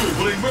these two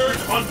will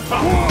emerge on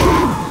top?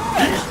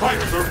 These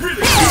fighters are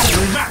really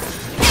evenly matched.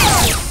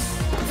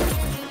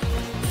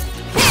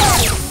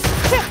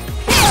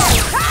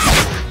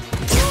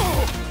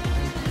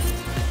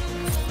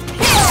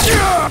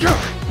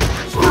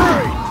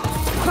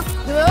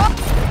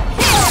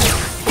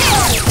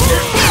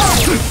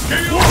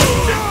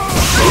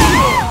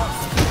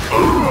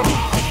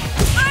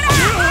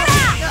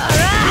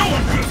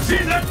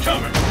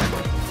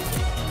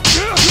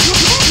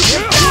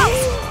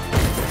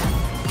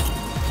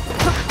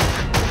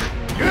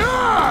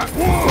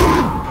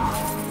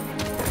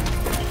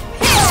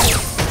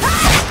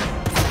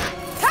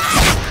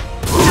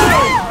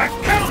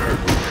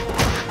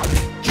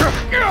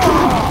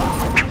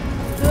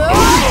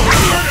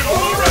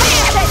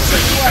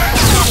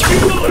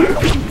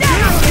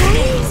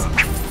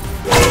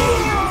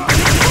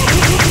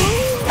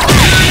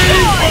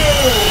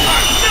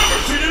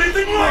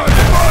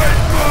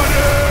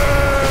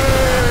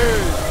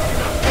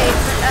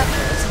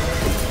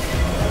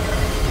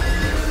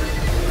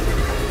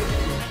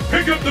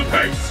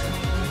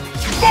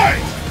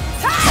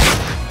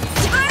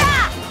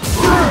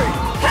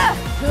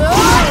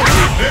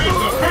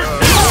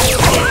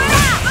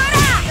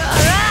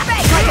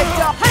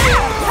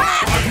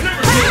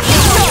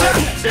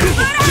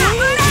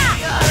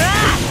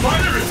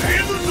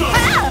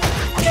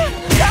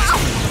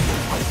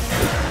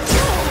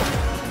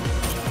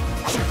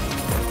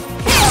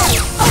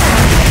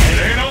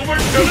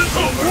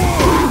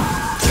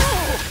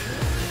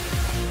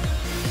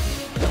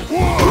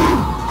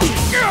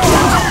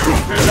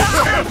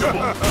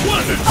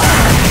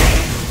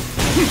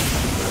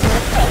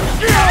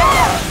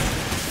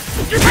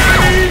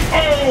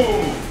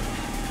 K.O.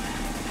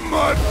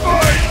 My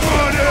fight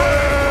money!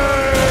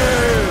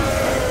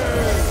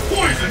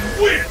 Poison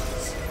wins!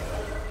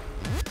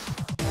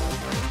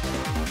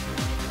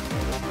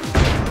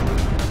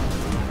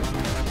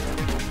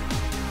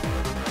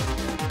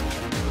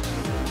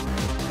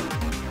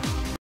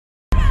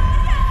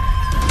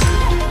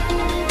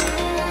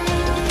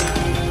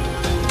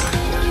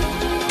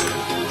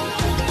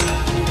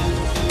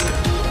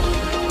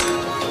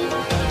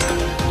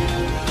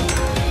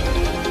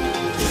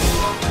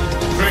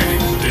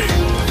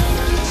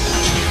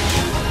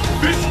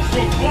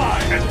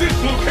 At this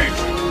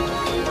location.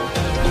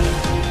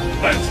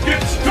 Let's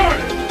get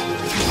started.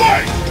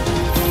 Fight!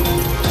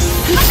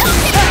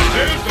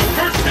 There's the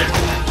first hit.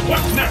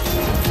 What's next?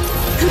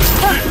 This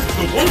is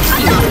the one we've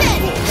been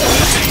waiting for.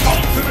 The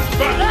ultimate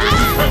battle of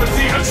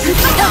supremacy has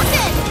begun.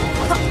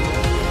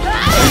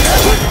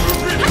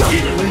 We're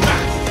evenly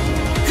matched.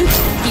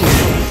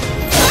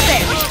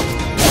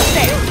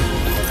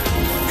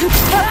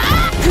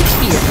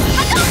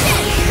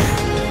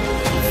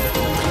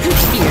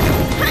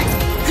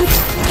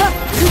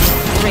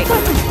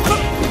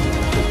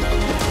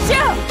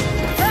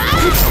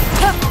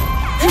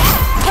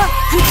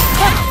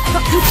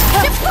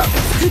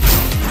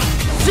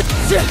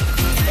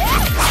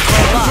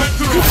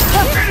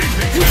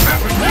 Anything can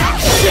happen now.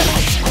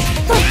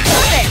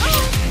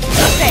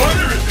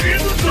 Butter is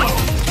in the zone.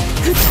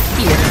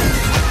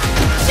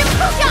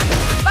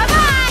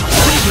 Bye-bye!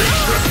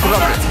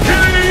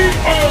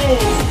 K.O.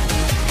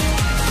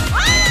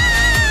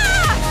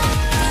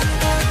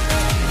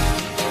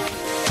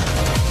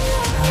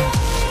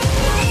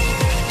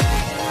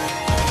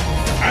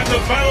 And the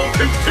battle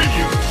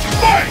continues.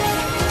 Fight!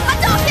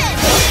 Hadouken!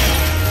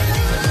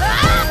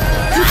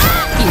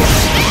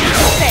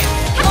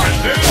 And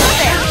there's the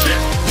first hit.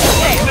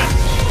 What's next?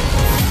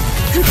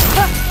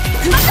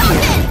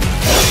 Hadouken!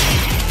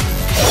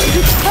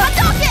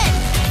 Hadouken!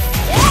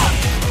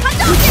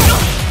 Hadouken!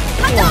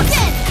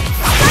 Hadouken!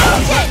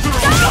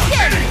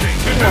 Hadouken! Anything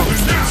can happen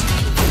now.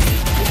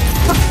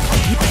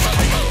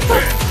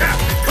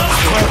 Fantastic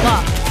combo.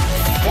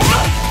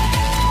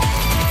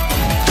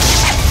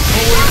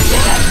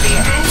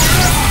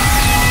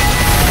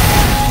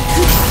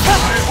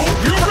 I hope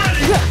you're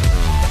ready.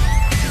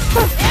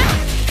 Hadouken!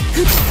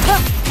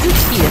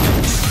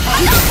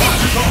 Hadouken!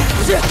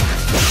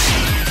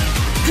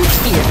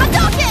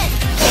 Hadouken!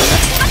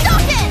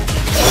 Hadouken!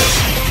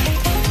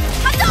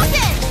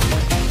 Hadouken!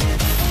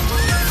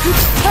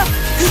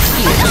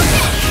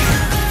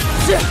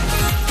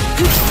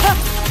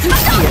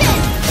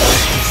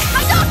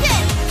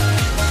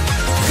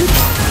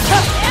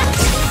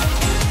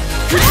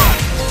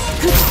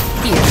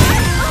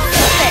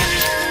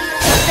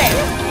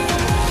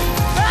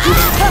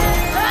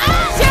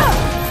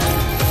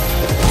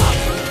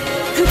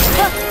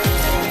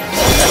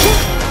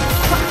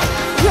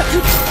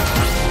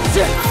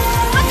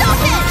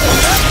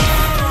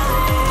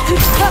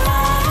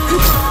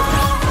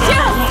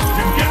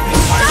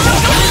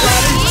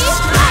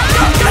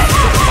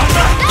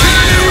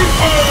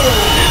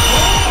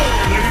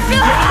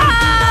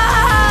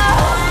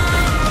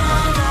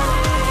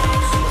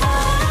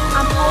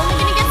 I'm only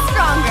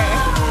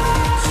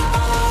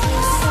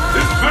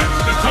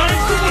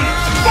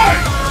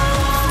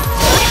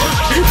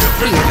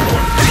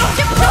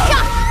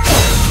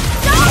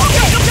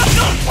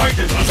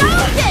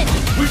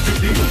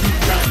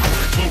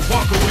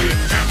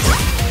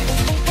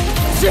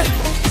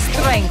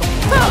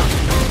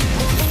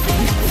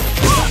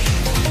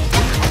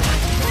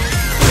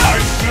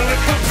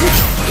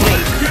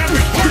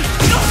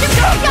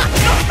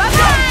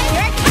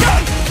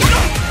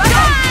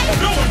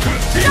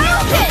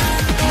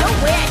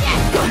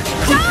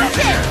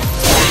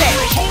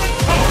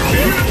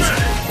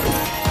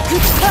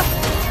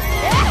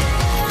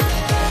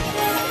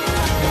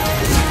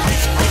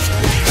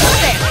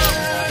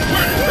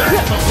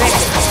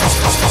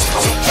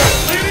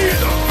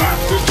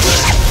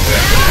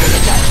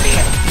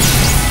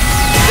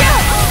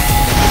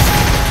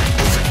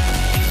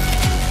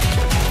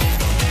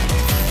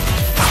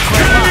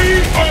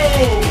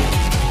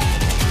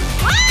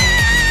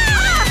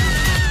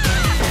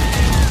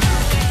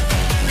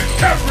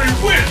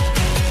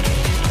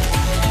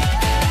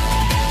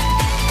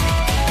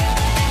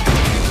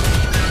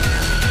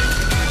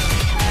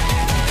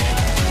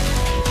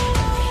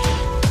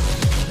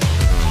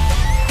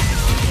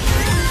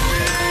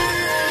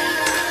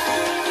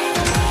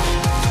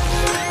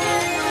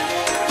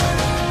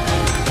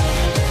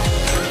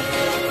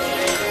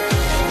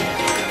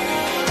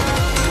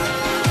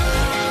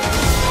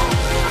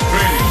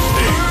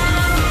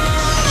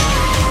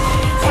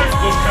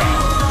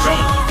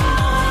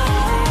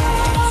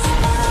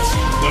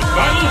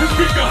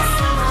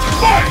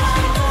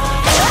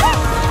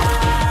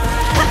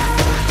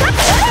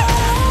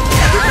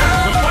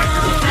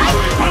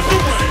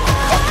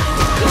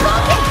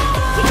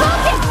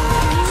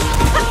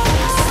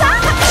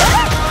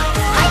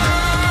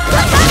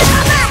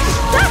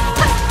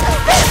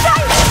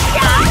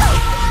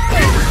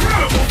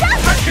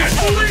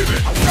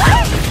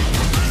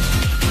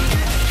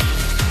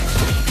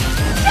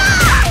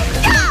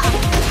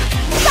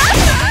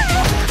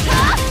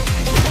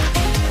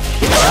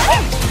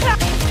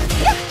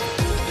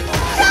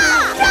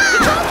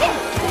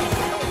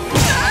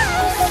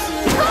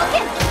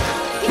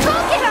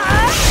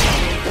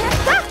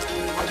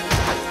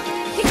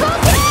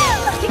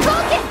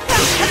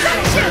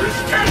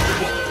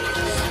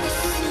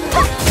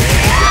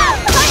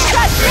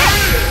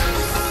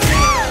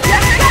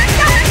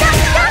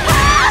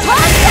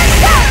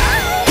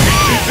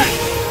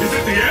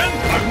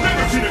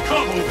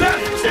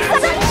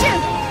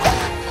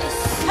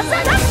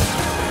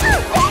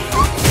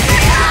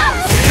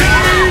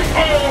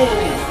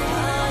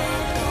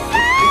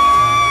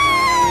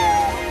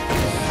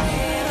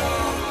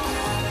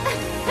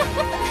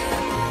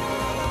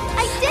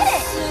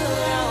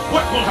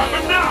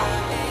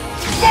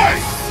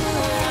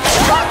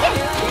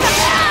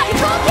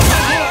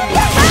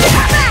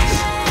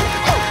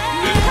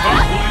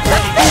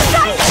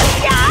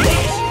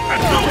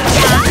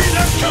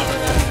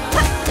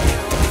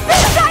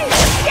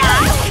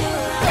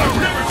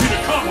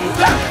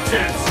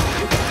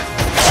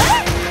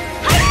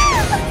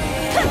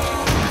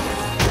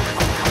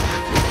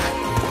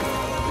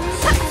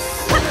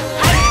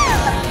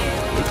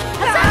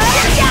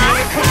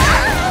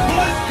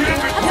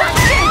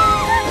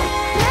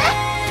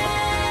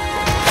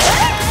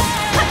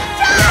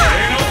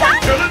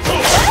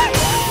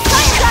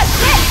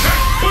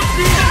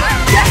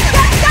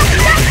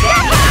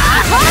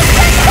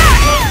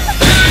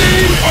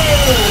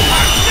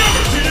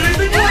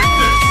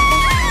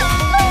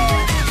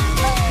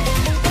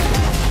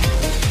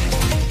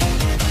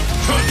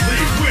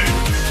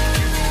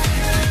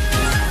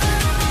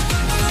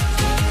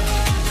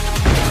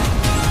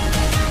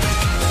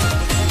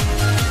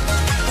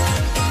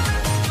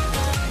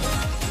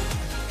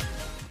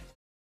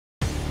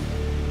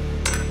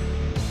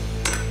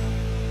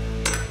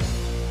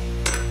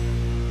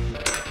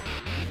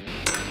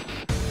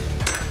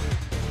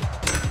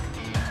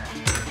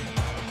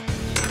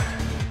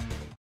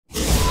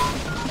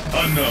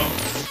unknown.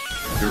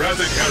 You're at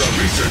the Kara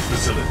Research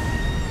Facility.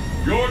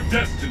 Your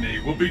destiny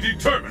will be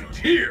determined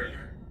here.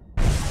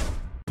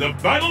 The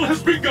battle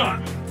has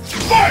begun.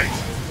 Fight!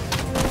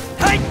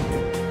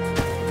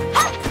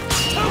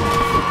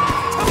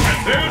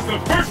 And there's the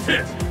first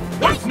hit.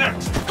 What's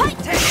next?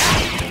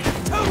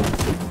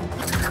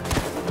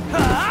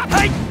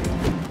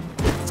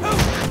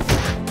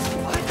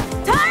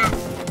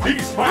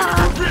 These fighters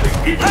are really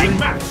evenly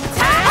matched.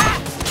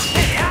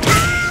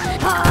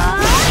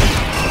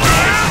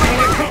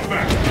 Come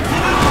back.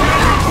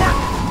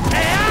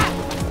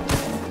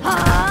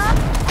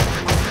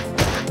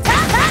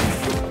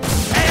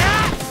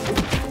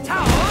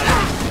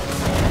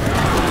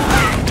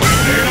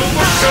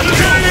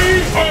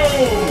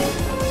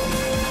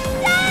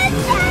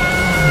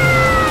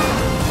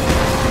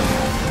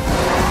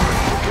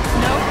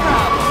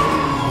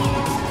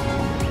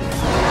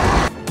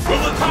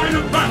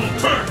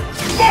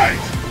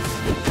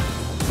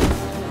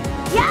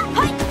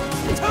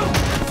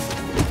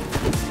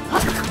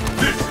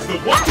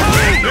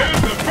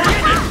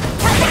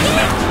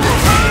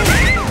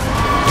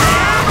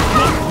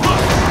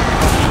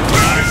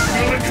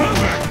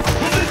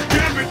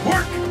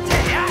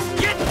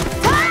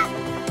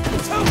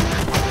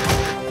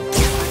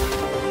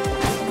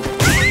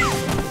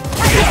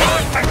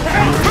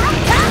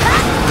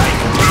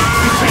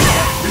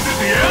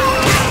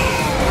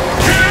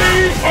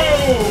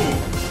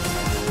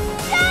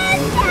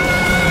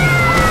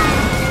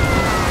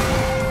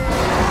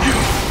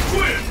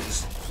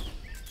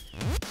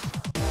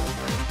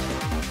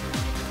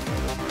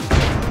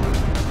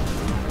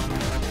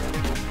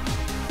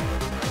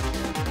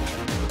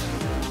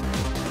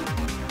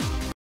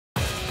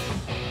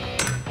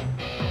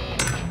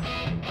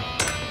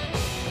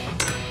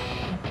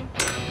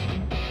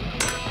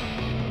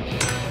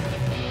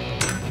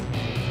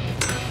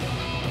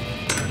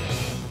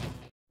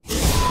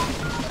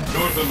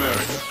 North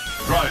America,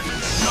 driving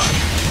night.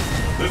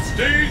 The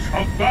stage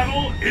of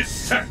battle is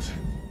set.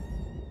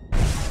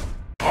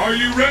 Are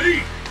you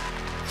ready?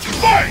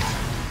 Fight!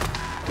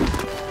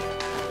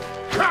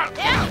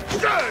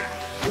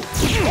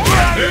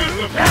 There's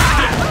the first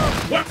hit.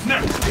 What's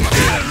next?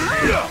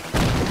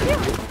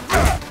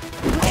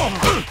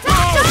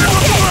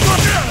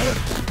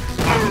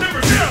 I've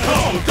never seen a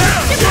combo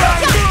that.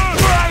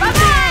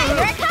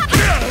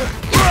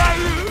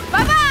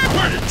 Bye-bye!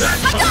 Where did that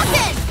come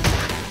from?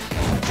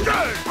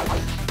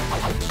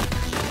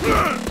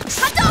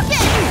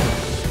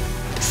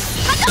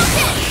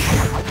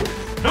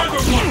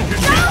 Neither one can get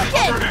the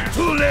upper hand.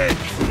 Too late!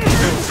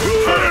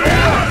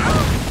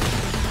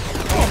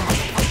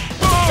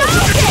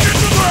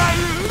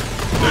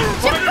 This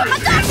fighter is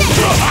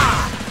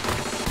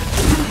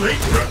too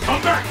late for a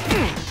comeback.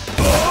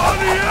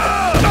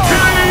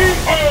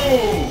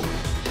 KO!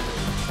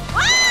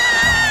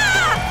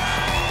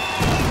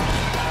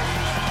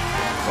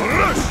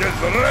 Russian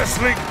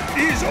wrestling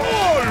is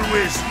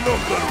always #1.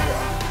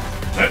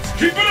 Let's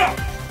keep it up!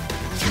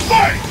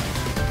 Fight!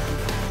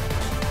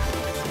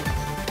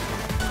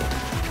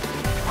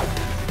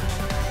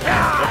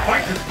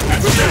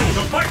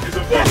 The fight is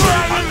officially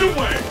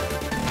underway!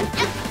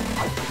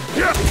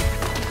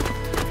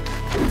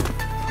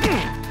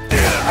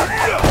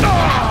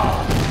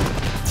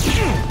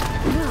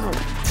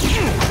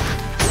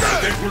 I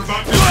think we're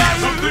about to see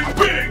something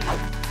big!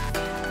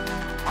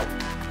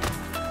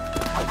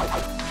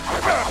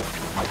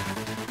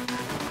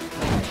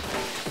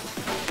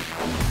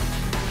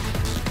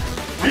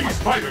 These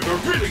fighters are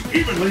really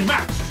evenly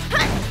matched!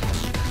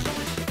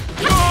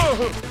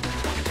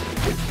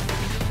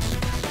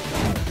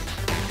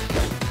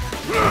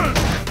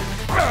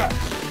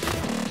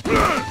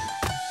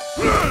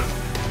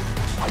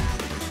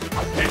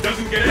 It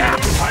doesn't get any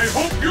worse. I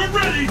hope you're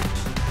ready!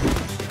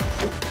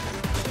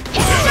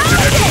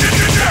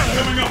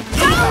 Coming up!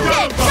 No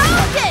doubt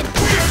about it!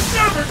 We are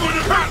never going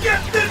to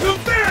forget this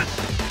event!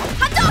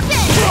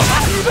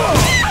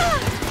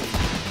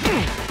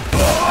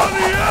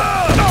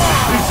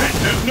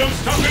 There's no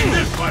stopping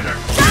this fighter!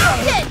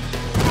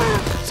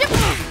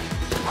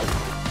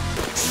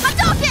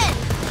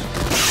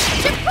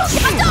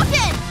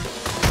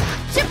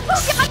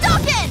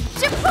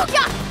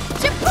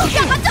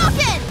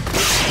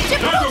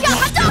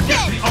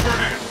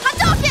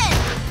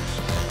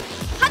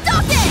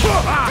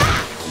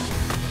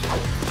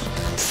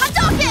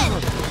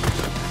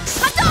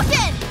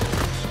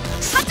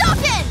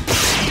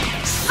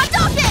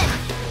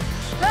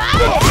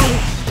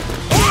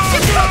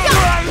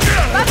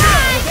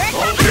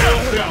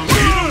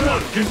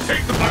 Can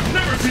take them. I've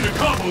never seen a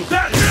combo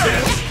that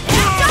intense.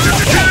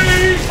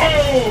 KO!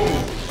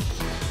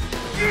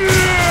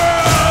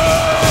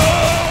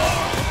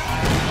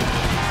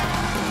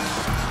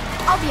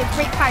 I'll be a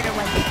great fighter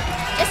one day.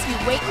 Just you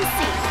wait and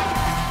see.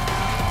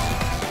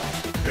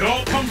 It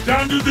all comes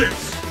down to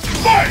this.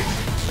 Fight!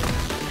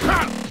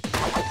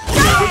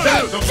 The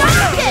fight is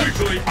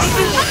officially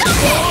underway.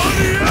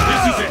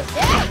 This is it.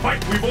 The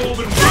fight we've all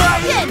been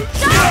waiting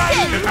for.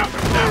 It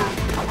happens now.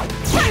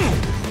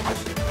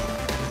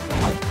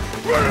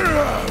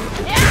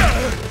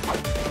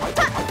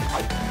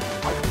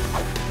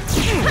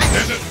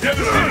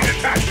 Devastating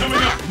attack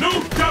coming up, no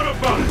doubt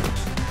about it!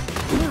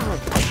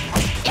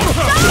 It's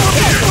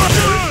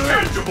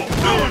Tangible!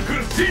 No one could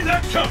have seen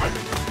that coming!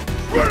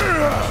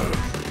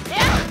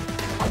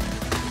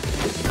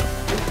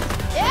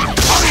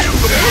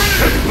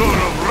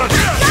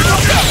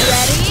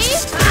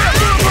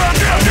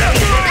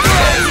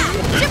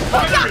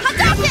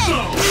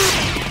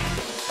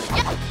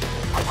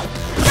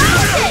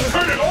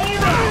 Turn it all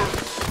around!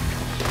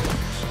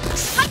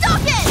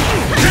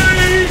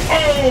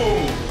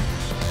 KO!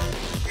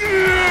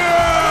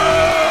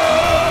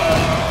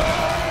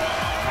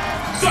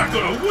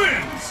 Sakura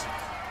wins!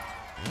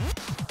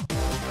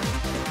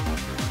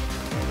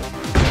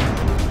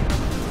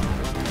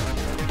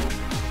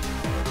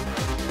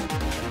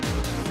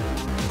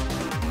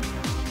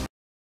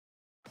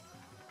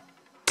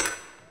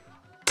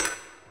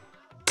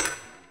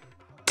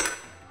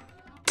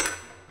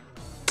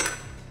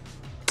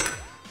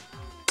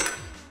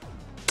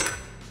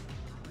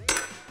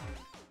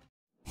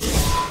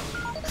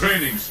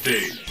 Training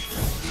stage.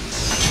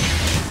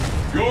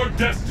 Your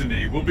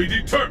destiny will be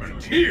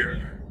determined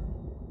here.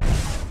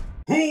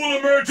 Who will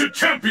emerge a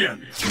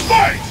champion?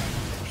 Fight!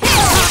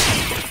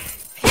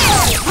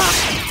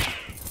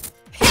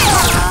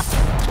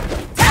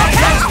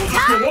 Battles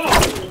go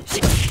on!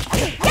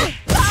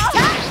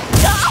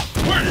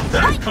 Where did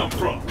that come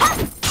from?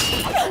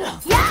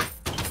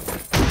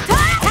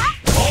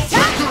 All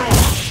bets are on!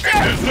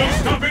 There's no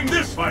stopping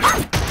this fight!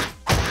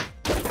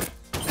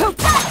 Come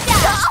back!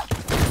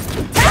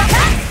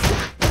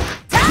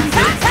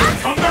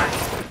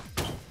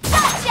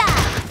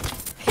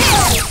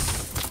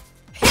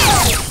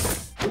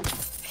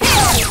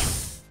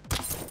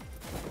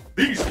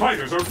 These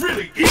fighters are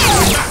really evenly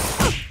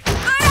matched!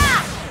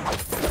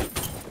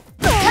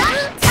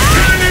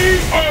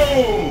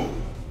 KO!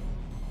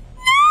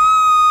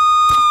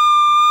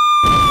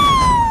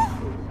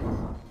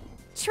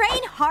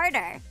 Train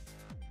harder.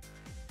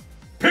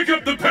 Pick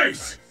up the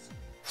pace!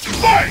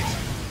 Fight!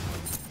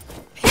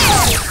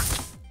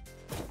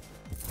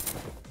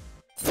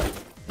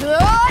 The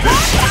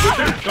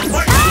fight is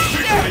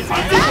officially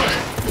underway!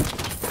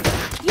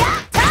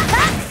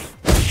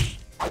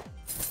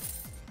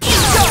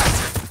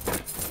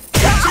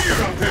 The fear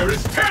out there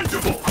is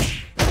tangible!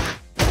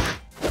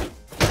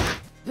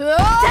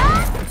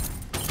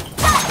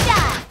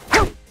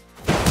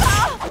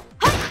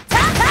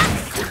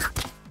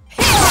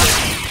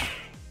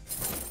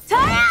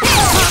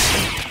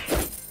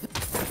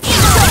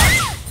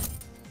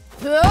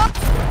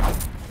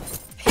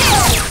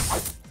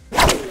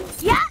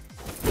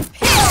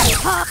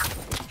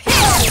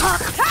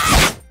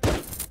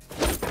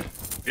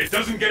 It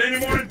doesn't get any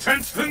more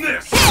intense than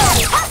this! I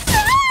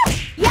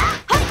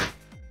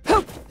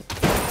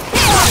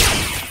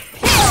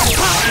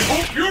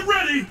hope you're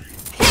ready!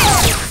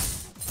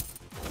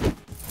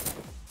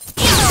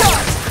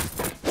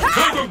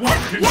 Neither one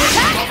can get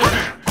the upper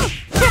hand!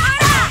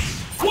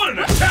 What an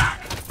attack!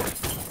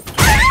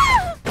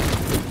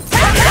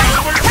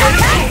 Nowhere to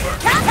hide!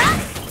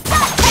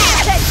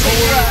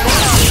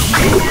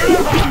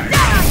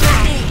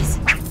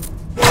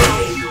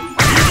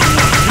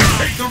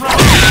 Take the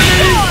round!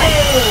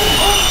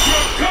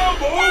 Ultra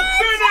combo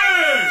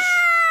finish!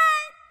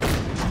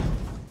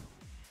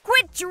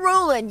 Quit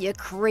drooling, you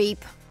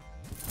creep.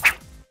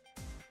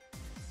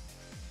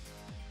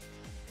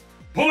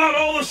 Pull out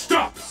all the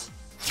stops!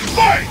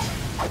 Fight!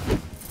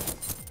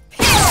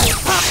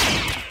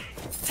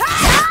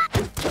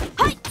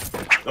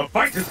 The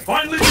fight has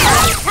finally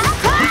begun!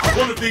 Which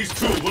one of these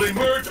two will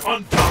emerge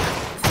on top?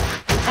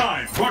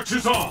 Time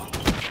marches on!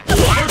 The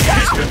first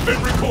hit has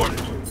been recorded!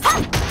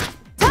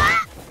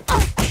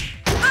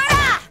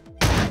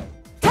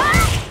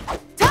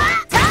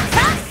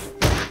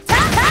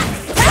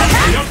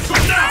 Hurry up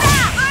some now!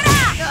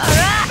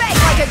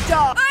 Like a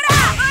dog.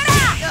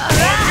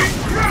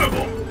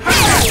 Incredible! I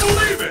can't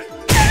believe it!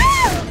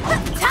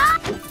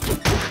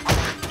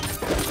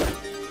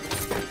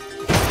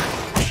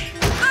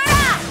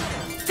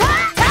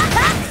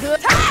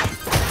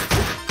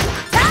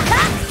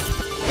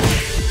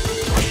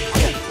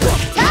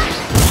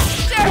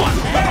 What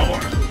power!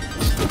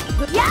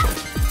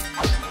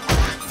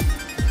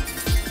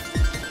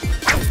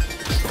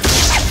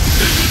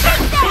 This attack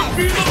could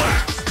be the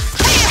last!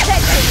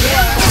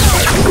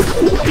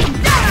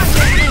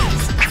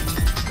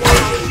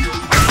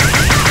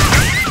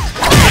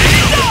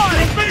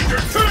 Major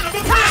turn of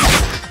events!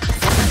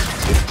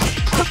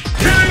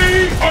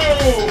 KO!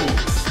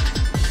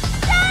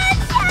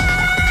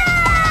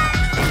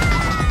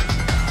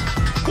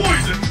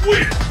 Poison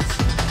wins!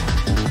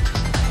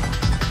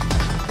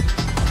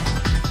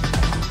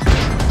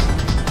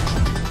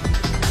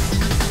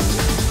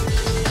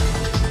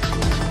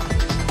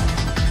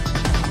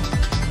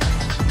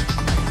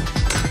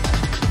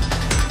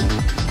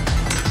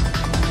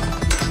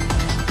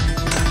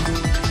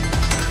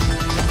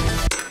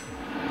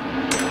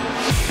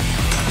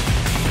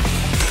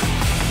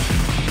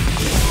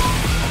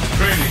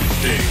 Training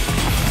stage.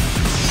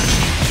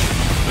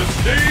 The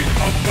stage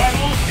of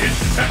battle is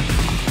set.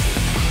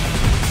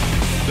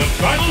 The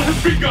battle has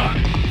begun.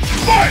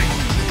 Fight!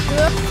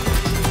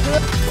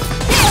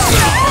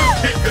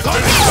 Kick has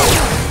been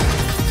scored!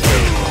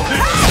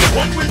 This is the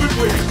one we've been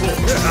waiting for!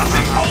 The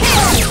ultimate battle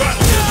has begun!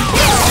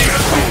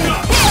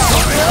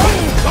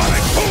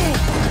 Sonic Boom!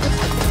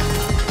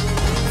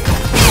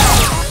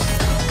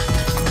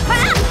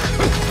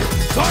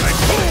 Sonic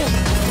Boom!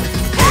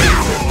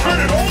 Turn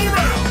it all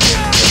around!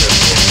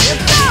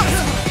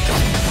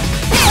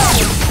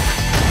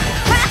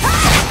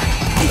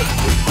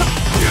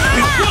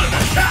 What an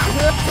attack!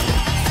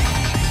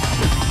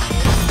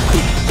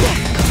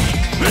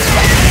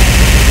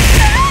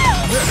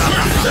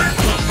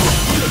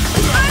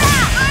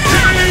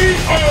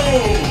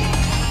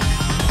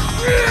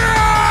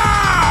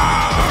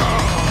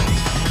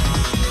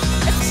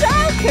 A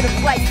child could have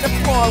wiped the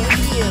floor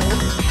with you.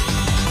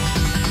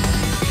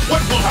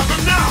 What will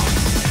happen now?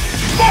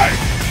 Fight!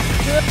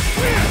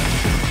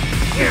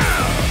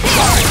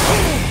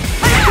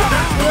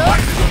 That's the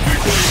fight is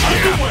officially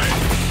underway!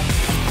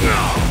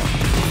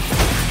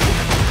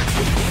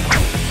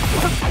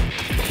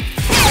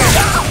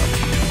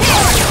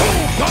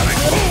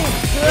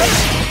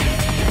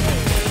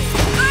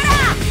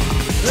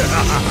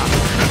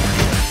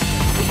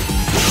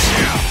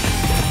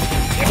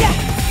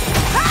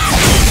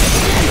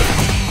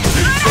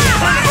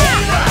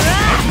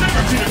 I've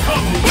never seen a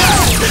combo that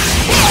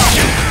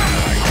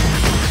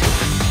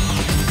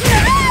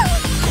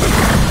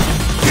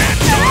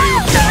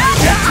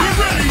Get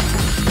ready!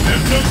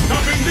 There's no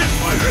stopping this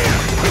fighter!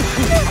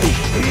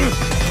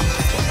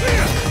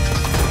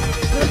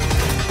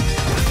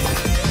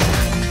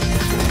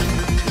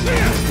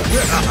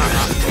 You're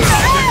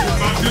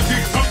about to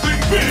see something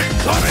big!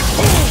 Sonic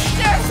Boom!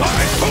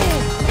 Sonic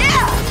Boom!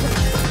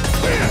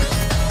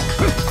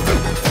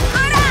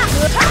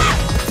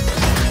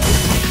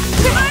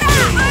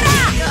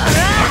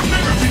 I've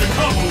never seen a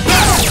combo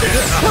that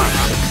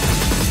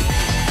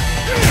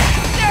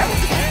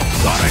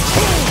Sonic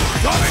Boom!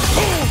 Sonic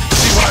Boom!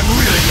 See what I'm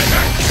really good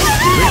at?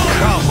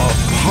 Become a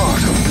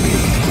part of me!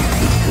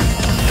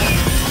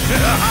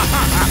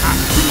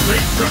 Too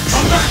late for a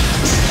comeback!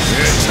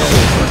 It's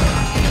over!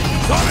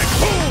 Sonic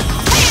Boom!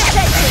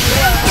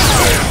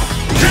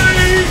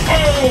 K.O.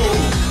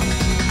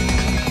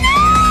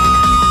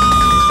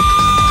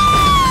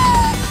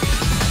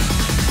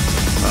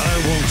 I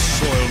won't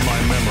soil my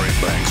memory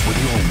banks with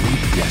your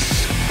weakness.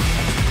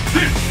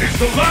 This is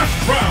the last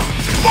round!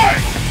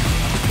 Fight!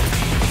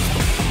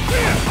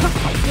 And there's the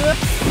first hit!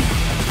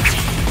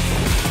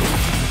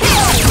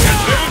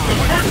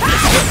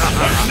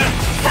 What's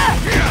next?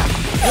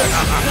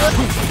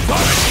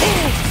 Sonic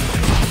Boom!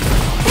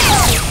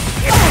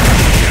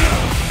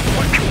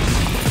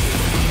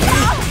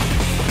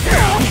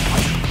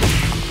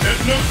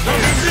 There's no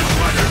stopping this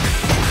fighter!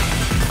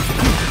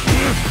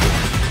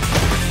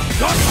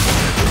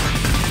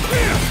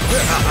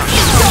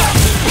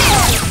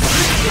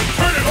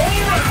 Turn it all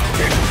around!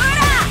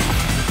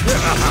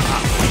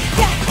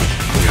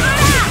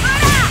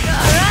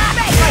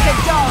 Like a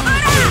dog.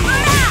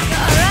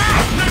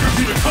 I've never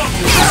seen a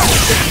combo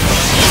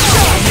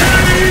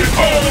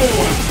K.O.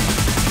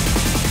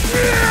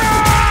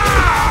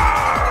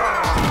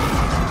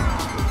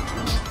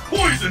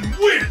 Poison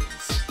wins!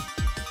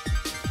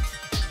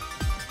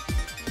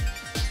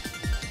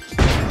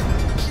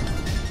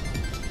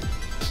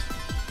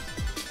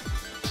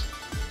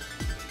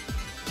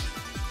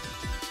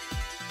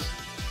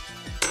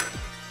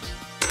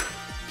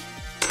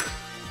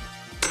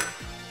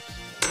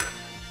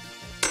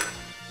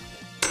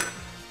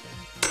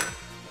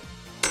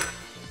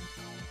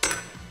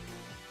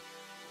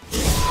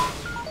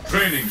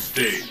 Training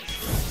stage.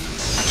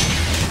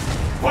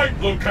 Fight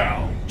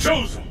locale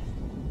chosen.